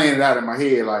eggplant. I'm playing it out in my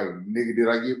head like, nigga, did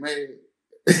I get mad?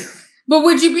 But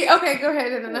would you be... Okay, go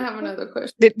ahead, and then I have another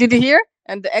question. Did you hear?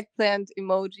 And the eggplant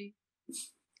emoji.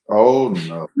 Oh,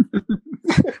 no.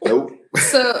 Nope.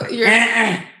 So you're...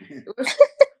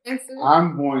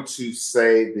 I'm going to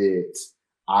say that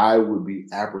I would be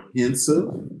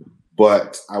apprehensive,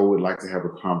 but I would like to have a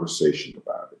conversation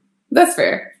about it. That's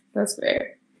fair.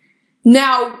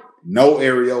 Now, no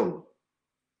areola.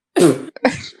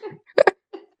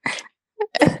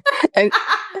 I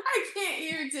can't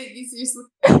even take you seriously.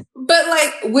 But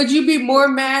like, would you be more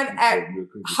mad at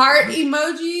heart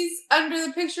emojis under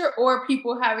the picture or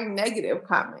people having negative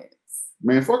comments?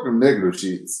 Man, fuck them negative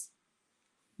shits.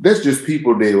 That's just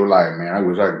people that were like, man, I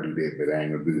wish I could do that, but I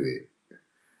ain't gonna do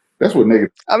that. That's what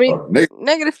negative. I mean,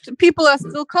 negative people are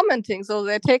still commenting, so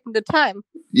they're taking the time.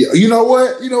 Yeah, you know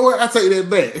what? I take that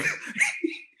back.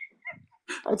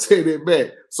 I take that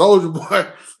back. Soldier Boy.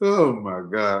 Oh my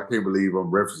God, I can't believe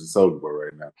I'm referencing Soldier Boy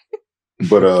right now.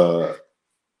 But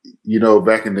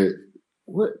back in the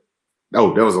what?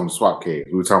 Oh, that was on the Swap Cave.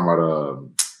 We were talking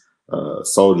about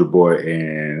Soldier Boy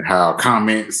and how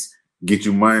comments get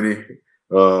you money.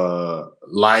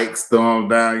 Likes, thumbs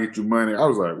down, get your money. I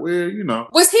was like, well,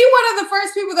 Was he one of the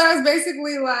first people that was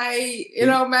basically like, it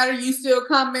don't matter, you still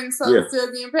coming, so yeah.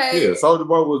 still getting paid? Yeah, Soldier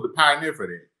Boy was the pioneer for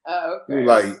that. Oh, okay. He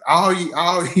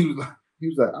was like, he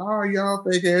was like, oh, y'all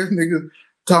fake ass niggas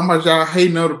talking about y'all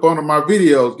hating on the phone of my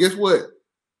videos. Guess what?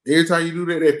 Every time you do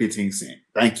that 15 cents.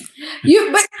 Thank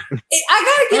you. But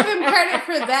I gotta give him credit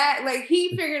for that. Like, he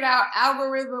figured out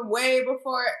algorithm way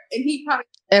before, and he probably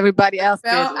everybody else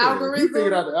did. Algorithm. He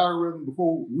figured out the algorithm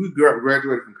before we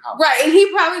graduated from college. Right, and he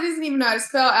probably doesn't even know how to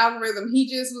spell algorithm. He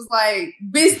just was like,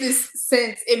 business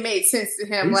sense. It made sense to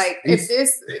him. If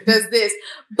this does this,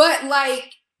 but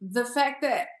like the fact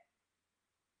that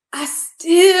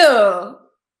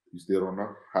You still don't know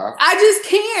how? I just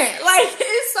can't. Like,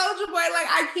 it's Soldier Boy. Like,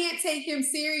 I can't take him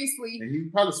seriously. And he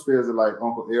probably spells it like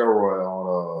Uncle Elroy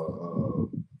on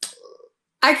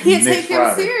I can't take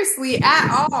him seriously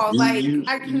at all.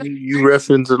 You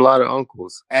reference a lot of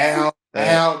uncles.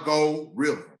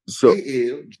 Algorithm. So,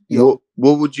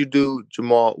 what would you do,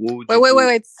 Jamal?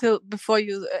 Wait. So before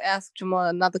you ask Jamal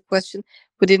another question,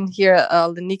 we didn't hear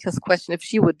Lanika's question if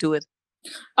she would do it.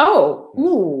 I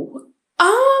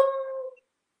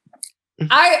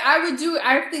would do it,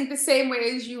 I think, the same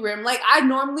way as you, Rim. Like, I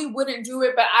normally wouldn't do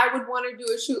it, but I would want to do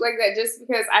a shoot like that just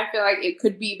because I feel like it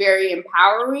could be very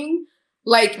empowering,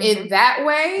 like, in that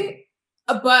way.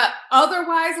 But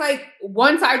otherwise, like,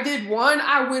 once I did one,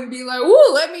 I wouldn't be like,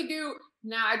 ooh, let me do.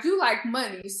 Now, I do like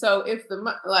money, so if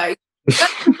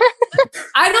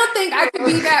I don't think I could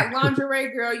be that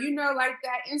lingerie girl, like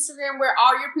that Instagram where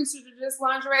all your pictures are just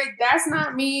lingerie. That's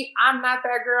not me. I'm not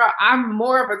that girl. I'm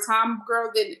more of a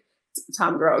tomboy than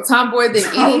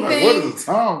anything. What is a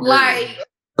tomboy?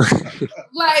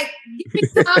 Like, give me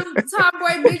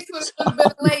tomboy mixed with a little bit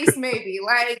of lace, maybe.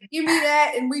 Like, give me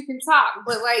that and we can talk.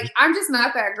 But like, I'm just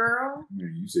not that girl. Yeah,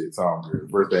 you said tomboy. The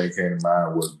first thing that came to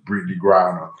mind was Brittany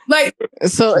Griner. Like,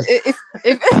 so if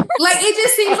like, it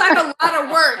just seems like a lot of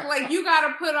work. Like, you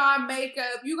gotta put on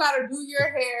makeup, you gotta do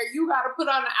your hair, you gotta put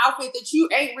on an outfit that you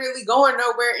ain't really going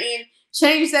nowhere in.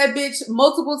 Change that bitch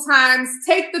multiple times.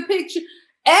 Take the picture.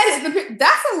 Edit the picture.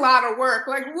 That's a lot of work.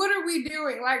 Like, what are we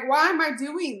doing? Like, why am I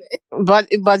doing this?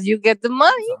 But you get the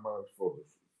money.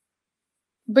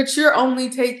 But you're only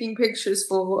taking pictures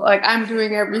full. Like, I'm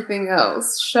doing everything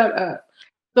else. Shut up.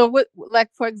 So, what?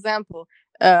 Like, for example,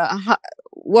 how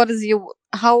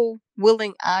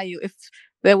willing are you if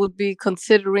they would be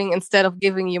considering, instead of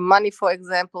giving you money, for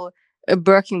example, a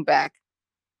Birkin bag?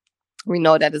 We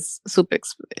know that is super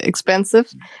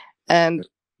expensive, and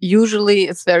usually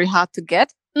it's very hard to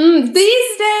get. These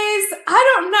days,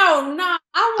 I don't know. No,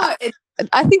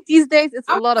 I think these days it's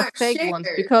a lot of fake ones,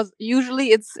 because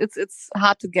usually it's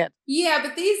hard to get. Yeah,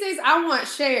 but these days I want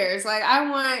shares. Like, I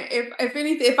want, if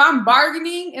anything, if I'm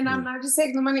bargaining and I'm not just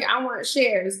taking the money, I want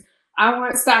shares. I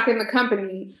want stock in the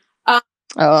company.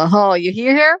 You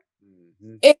hear her?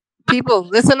 People,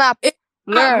 listen up.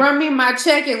 Run me my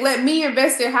check and let me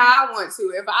invest it how I want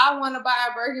to. If I want to buy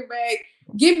a Birkin bag,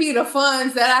 give me the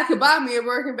funds that I could buy me a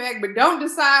Birkin bag, but don't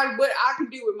decide what I can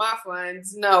do with my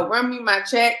funds. No, run me my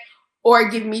check or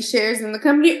give me shares in the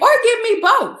company or give me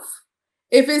both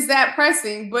if it's that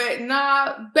pressing. But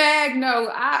bag,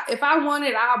 no. If I want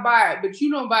it, I'll buy it, but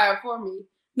you don't buy it for me.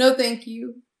 No, thank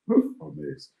you.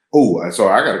 So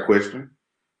I got a question.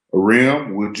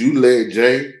 Rim, would you let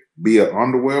Jay be an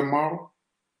underwear model?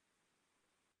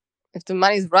 If the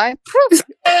money's right.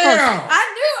 Damn! I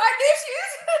knew she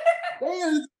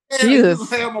was. Jesus.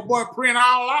 You have my boy print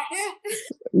all out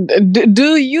here.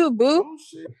 Do you, boo?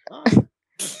 Oh,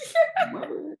 shit.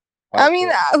 I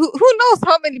mean, who knows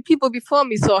how many people before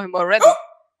me saw him already? Oh,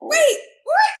 wait,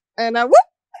 what? And what?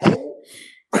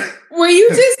 Were you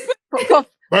just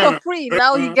for free?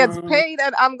 Now he gets paid,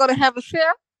 and I'm gonna have a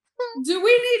share. Do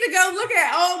we need to go look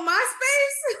at old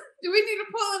MySpace? Do we need to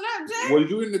pull it up, Jay? Were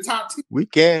you in the top 10? We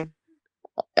can.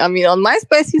 I mean, on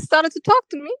MySpace, he started to talk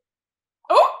to me.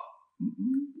 Oh,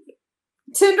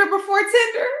 Tinder before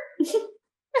Tinder.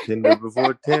 Tinder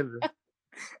before Tinder.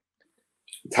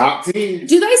 Top 10.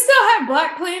 Do they still have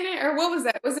Black Planet, or what was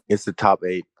that? Was it? It's the top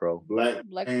 8, bro. Black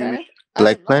Planet.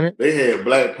 Black Planet. They had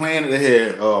Black Planet. They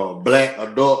had Black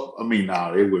Adult. I mean,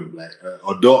 no, it wasn't Black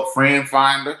Adult Friend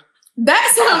Finder.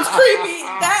 That sounds creepy.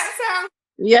 That sounds.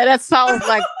 Yeah, that sounds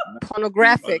like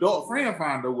pornographic. Adult Friend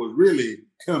Finder was really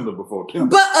Tinder before Tinder.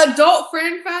 But Adult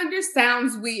Friend Finder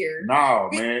sounds weird. No,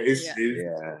 man, it's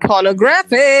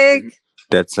pornographic.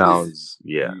 That sounds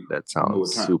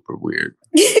super weird.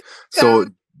 So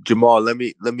Jamal, let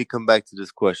me come back to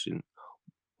this question.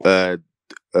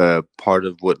 Part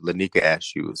of what Lanika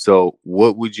asked you. So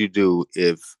what would you do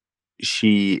if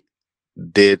she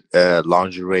did a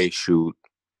lingerie shoot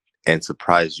and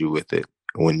surprised you with it?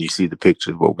 When you see the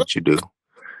pictures, what would you do?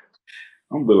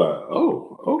 I'm gonna be like,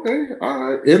 oh, okay, all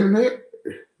right,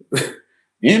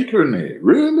 internet,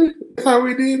 really? That's how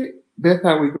we did it? That's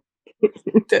how we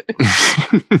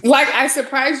Like I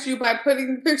surprised you by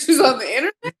putting pictures on the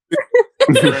internet?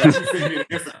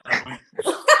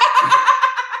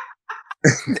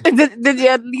 Did you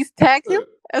at least tag him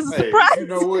as a surprise? You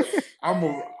know what? I'm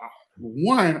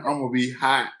gonna be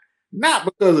hot, not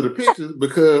because of the pictures,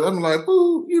 because I'm like,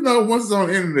 ooh, you know, once it's on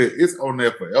the internet, it's on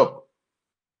there forever.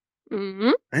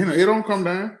 Mm-hmm. It don't come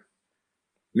down.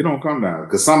 It don't come down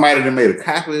because somebody that made a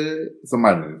copy of it,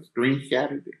 somebody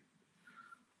screenshotted it.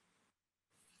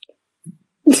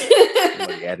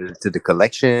 Somebody added it to the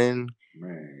collection.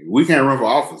 Man, we can't run for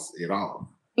office at all.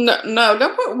 No,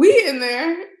 don't put we in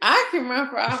there. I can run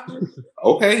for office.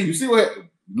 Okay, you see what?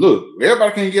 Look,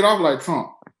 everybody can't get off like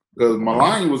Trump because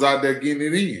Melania was out there getting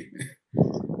it in,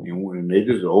 and they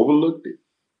just overlooked it.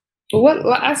 What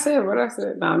I said?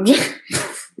 No, I'm just.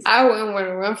 I wouldn't want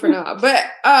to run for now. But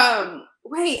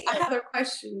wait, I got a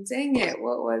question. Dang it,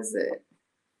 what was it?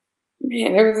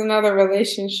 Man, there was another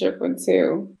relationship or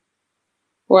two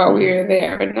while we were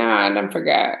there, but now I done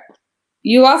forgot.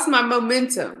 You lost my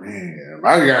momentum. Man,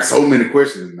 I got so many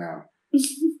questions now.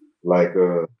 Like,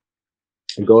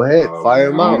 go ahead, fire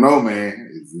them out. I don't know, man.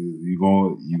 You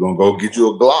gonna go get you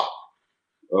a Glock?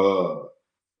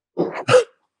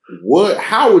 What?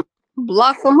 How would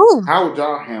block from who? How would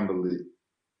y'all handle it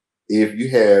if you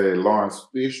had a Lawrence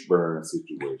Fishburne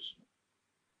situation?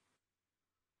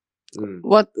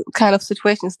 What kind of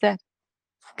situation is that?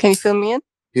 Can you fill me in?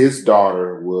 His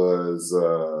daughter was.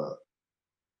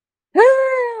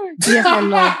 Yes, I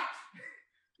know.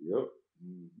 Yep.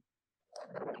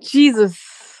 Jesus,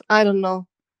 I don't know.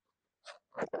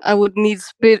 I would need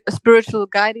spiritual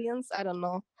guidance. I don't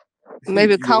know.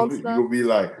 Maybe a counselor. You'll be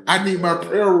like, I need my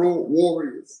prayer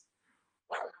warriors.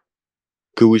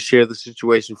 Could we share the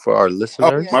situation for our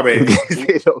listeners? Oh, my bad.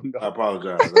 They don't know. I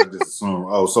apologize. I just assumed.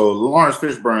 Oh, so Lawrence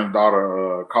Fishburne's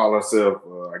daughter called herself,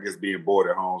 I guess, being bored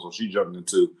at home, so she jumped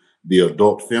into the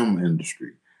adult film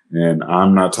industry. And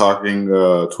I'm not talking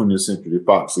 20th Century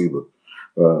Fox either.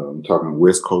 I'm talking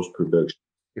West Coast production.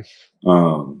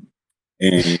 And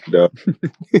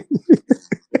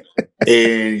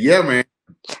yeah, man.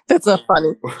 That's not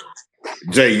funny.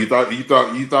 Jay, you thought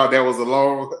that was a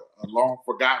long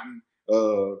forgotten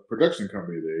production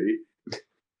company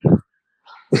there.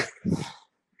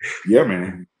 Yeah,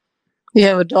 man. You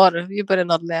have a daughter. You better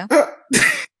not laugh.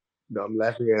 No, I'm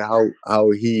laughing at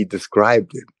how he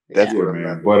described it. That's what I'm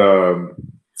laughing. But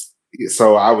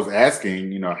so I was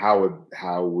asking, you know, how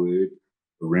would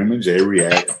Rim and Jay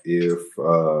react if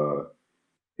a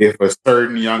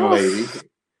certain young lady,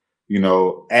 you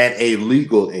know, at a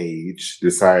legal age,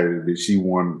 decided that she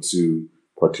wanted to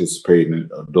participate in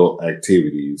adult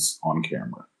activities on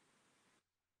camera?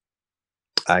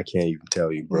 I can't even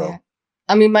tell you, bro. Yeah.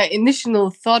 I mean, my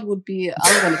initial thought would be,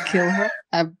 I'm going to kill her.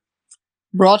 I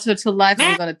brought her to life.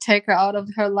 I'm going to take her out of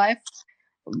her life.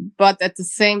 But at the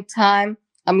same time,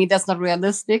 I mean, that's not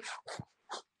realistic.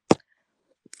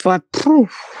 But,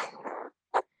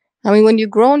 I mean, when you're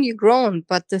grown, you're grown.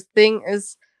 But the thing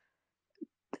is,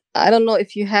 I don't know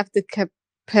if you have the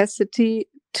capacity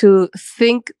to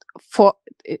think for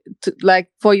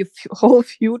your whole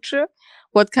future,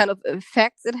 what kind of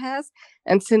effects it has.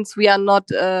 And since we are not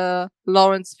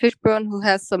Lawrence Fishburne, who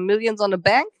has some millions on the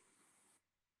bank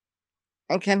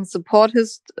and can support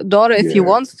his daughter if he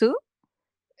wants to,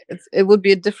 it would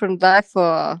be a different life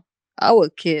for our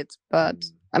kids. But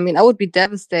I mean, I would be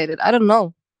devastated. I don't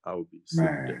know. I would be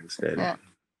super devastated. Yeah.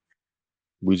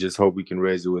 We just hope we can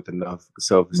raise it with enough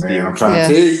self-esteem. Man, I'm trying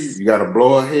to tell you got to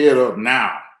blow her head up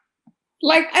now.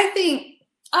 I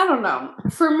don't know.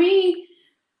 For me,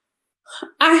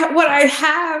 I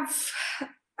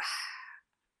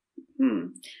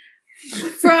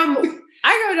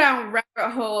go down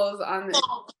rabbit holes on this.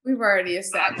 We've already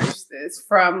established this,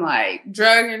 from like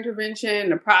drug intervention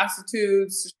to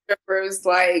prostitutes, to strippers,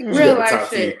 like real life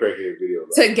shit,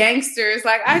 to gangsters.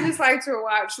 Like I just like to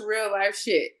watch real life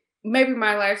shit. maybe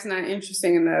my life's not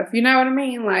interesting enough. You know what I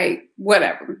mean? Like,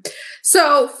 whatever.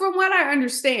 So from what I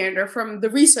understand, or from the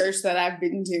research that I've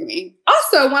been doing,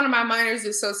 also one of my minors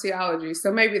is sociology.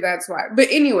 So maybe that's why. But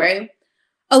anyway,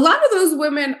 a lot of those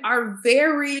women are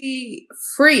very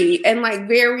free and like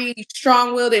very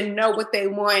strong-willed and know what they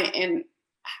want and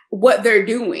what they're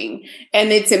doing.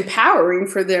 And it's empowering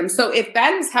for them. So if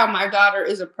that is how my daughter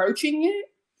is approaching it,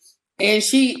 and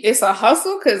it's a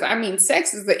hustle, because I mean,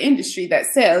 sex is the industry that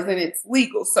sells and it's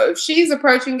legal. So if she's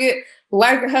approaching it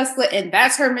like a hustler and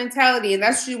that's her mentality and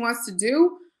that's what she wants to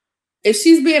do, if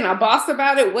she's being a boss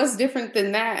about it, what's different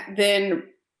than that than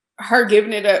her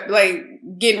giving it up, like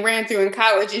getting ran through in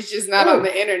college? It's just not on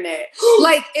the internet.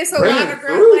 Like, it's a lot of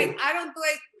girls. Like, I don't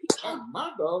like.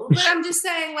 My daughter. But I'm just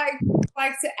saying, like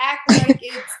to act like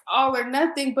it's all or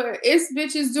nothing, but it's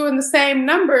bitches doing the same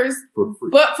numbers,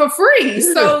 but for free.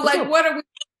 Yeah, so, like, what are we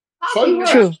talking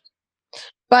about? True.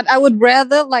 But I would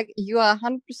rather, like, you are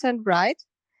 100% right.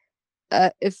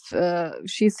 If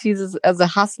she sees it as a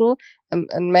hustle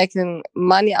and making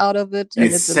money out of it, and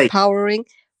it's empowering.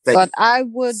 But I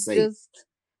would just,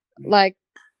 like,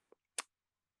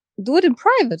 do it in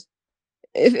private.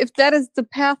 If that is the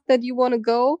path that you want to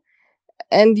go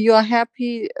and you are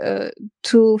happy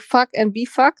to fuck and be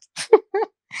fucked.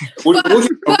 but what's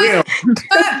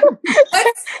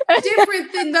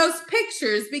different than those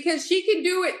pictures? Because she can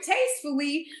do it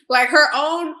tastefully, like her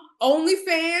own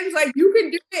OnlyFans. Like, you can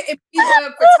do it and be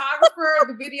the photographer or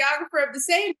the videographer of the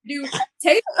same. Do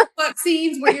tasteful fuck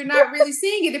scenes where you're not really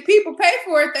seeing it. If people pay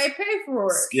for it, they pay for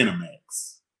it.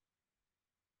 Skinamax.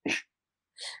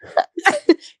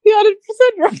 You're 100%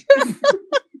 right.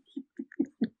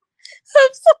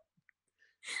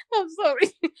 I'm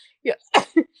sorry.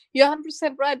 You're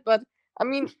 100% right, but I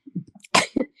mean,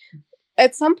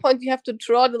 at some point you have to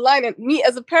draw the line. And me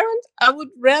as a parent, I would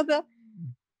rather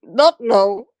not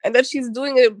know, and that she's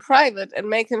doing it in private and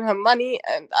making her money.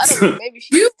 And I don't know, maybe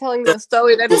she's telling the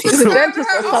story that she's a dentist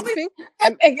or something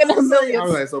and making her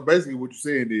millions. Like, so basically, what you're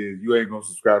saying is you ain't gonna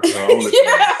subscribe to her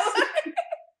OnlyFans.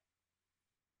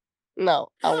 No,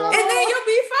 I won't. And then you'll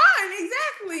be fine.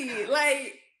 Exactly.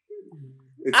 Like,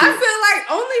 I feel like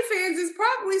OnlyFans is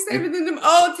probably safer than them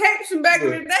old tapes from back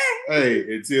in the day.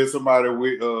 Hey, until somebody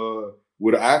with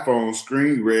an iPhone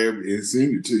screen grab and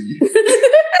send it to you.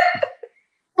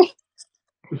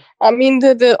 I mean,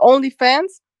 the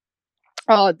OnlyFans,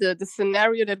 the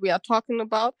scenario that we are talking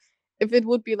about, if it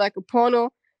would be like a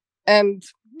porno and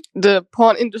the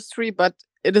porn industry, but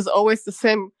it is always the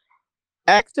same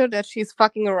actor that she's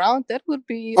fucking around, that would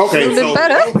be a little bit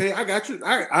better. Okay, I got you.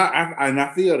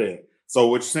 I feel that. So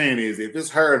what you're saying is, if it's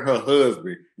her and her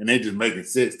husband and they just making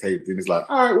sex tapes, then it's like,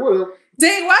 all right, well.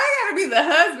 Dang, why it gotta be the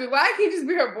husband? Why can't it just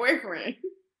be her boyfriend?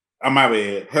 My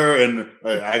bad. Her and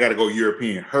I gotta go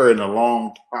European. Her and a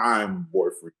long time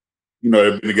boyfriend. You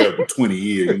know, they've been together for 20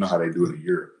 years. You know how they do it in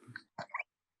Europe.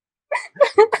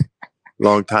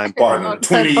 Long time partner.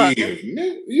 20 years.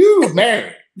 You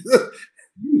married.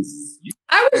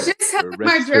 I was just telling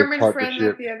my German friend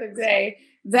that the other day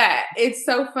that it's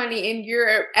so funny in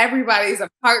Europe, everybody's a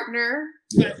partner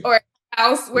or a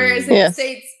spouse, whereas in the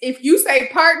States, if you say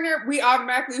partner, we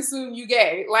automatically assume you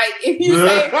gay. Like, if you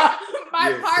say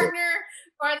my partner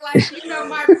or like, you know,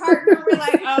 my partner, we're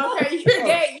like, oh, okay, you're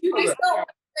gay. You just don't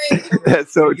say.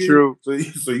 That's so true. So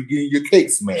you getting your cake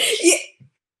smashed. Yeah.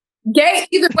 Gay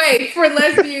either way for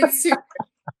lesbians too.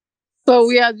 So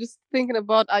we are just thinking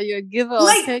about, are you a giver or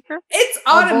a taker? It's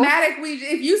automatic.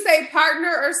 If you say partner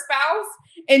or spouse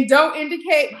and don't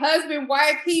indicate husband,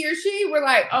 wife, he or she, we're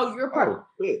like, oh, you're partner.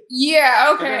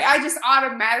 Yeah, okay. I just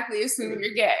automatically assume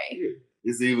you're gay. Yeah.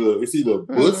 It's either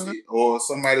pussy or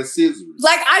somebody's scissors.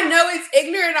 Like, I know it's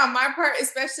ignorant on my part,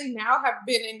 especially now. I've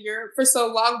been in Europe for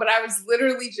so long, but I was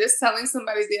literally just telling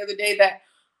somebody the other day that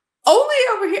only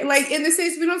over here, like in the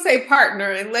States, we don't say partner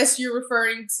unless you're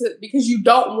referring to, because you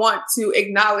don't want to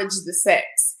acknowledge the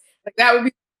sex. Like, that would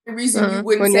be the reason you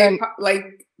wouldn't say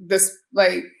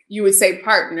you would say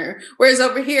partner. Whereas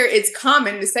over here, it's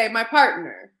common to say my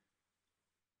partner.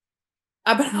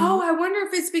 But I wonder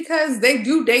if it's because they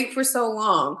do date for so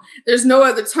long. There's no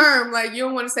other term. Like, you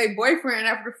don't want to say boyfriend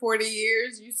after 40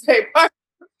 years. You say partner.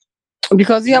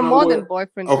 Because you have more than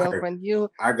boyfriend, girlfriend.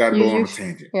 I got to go on a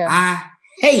tangent. Yeah. I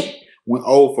hate when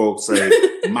old folks say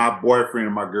my boyfriend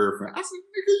and my girlfriend. I said,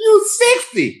 nigga, you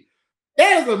 60.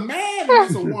 That is a man,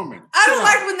 that's a woman. I don't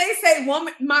like when they say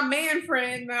woman, my man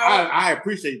friend, though. I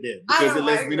appreciate that because it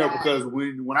lets me know, because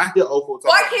when I hear old folks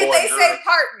talk about boy, why can't they say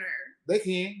partner? They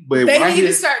can, but they need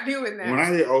to start doing that. When I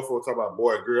hear old folks talk about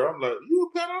boy girl, I'm like,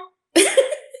 you a pedo?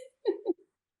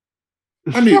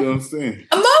 I need to understand.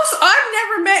 Most I've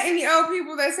never met any old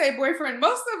people that say boyfriend.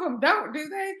 Most of them don't, do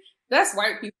they? That's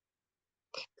white people.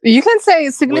 You can say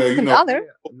significant other.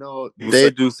 No, they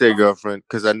do say girlfriend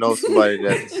because I know somebody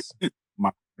that's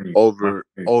over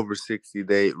 60.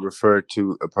 They refer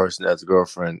to a person as a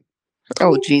girlfriend.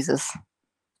 Oh Jesus!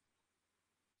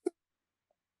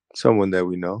 Someone that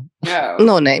we know. No,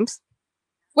 no names.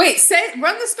 Wait,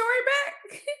 run the story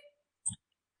back.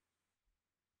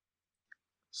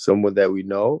 Someone that we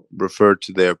know refer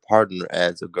to their partner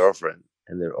as a girlfriend,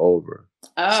 and they're over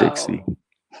 60.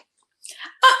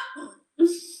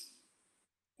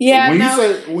 Yeah,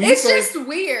 it's just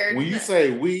weird. When you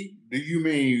say we, do you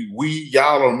mean we,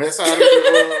 y'all on that side of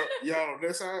the, y'all on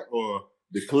that side, or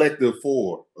the collective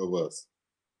four of us?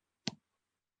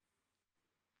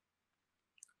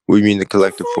 We mean the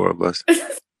collective four of us.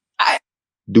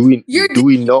 Do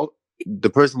we know the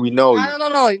person we know? I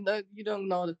don't know. You don't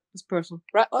know this person,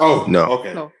 right? Oh no.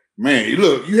 Okay. No. Man,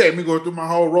 look, you had me going through my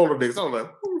whole Rolodex. I was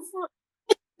like, who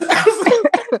the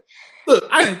fuck? Look,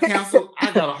 I didn't cancel.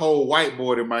 I got a whole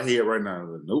whiteboard in my head right now.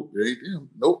 Like, nope, it ain't them.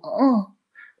 Nope.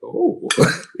 Oh,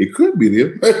 it could be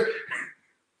them. But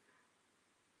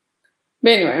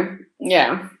anyway,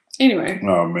 yeah. Anyway.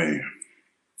 Oh man.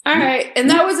 All right, and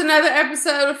that was another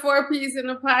episode of 4 P's in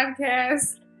a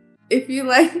Podcast. If you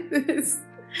like this,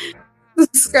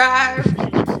 subscribe,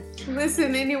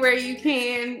 listen anywhere you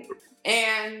can,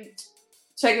 and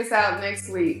check us out next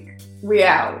week. We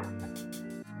out.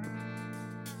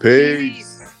 Peace.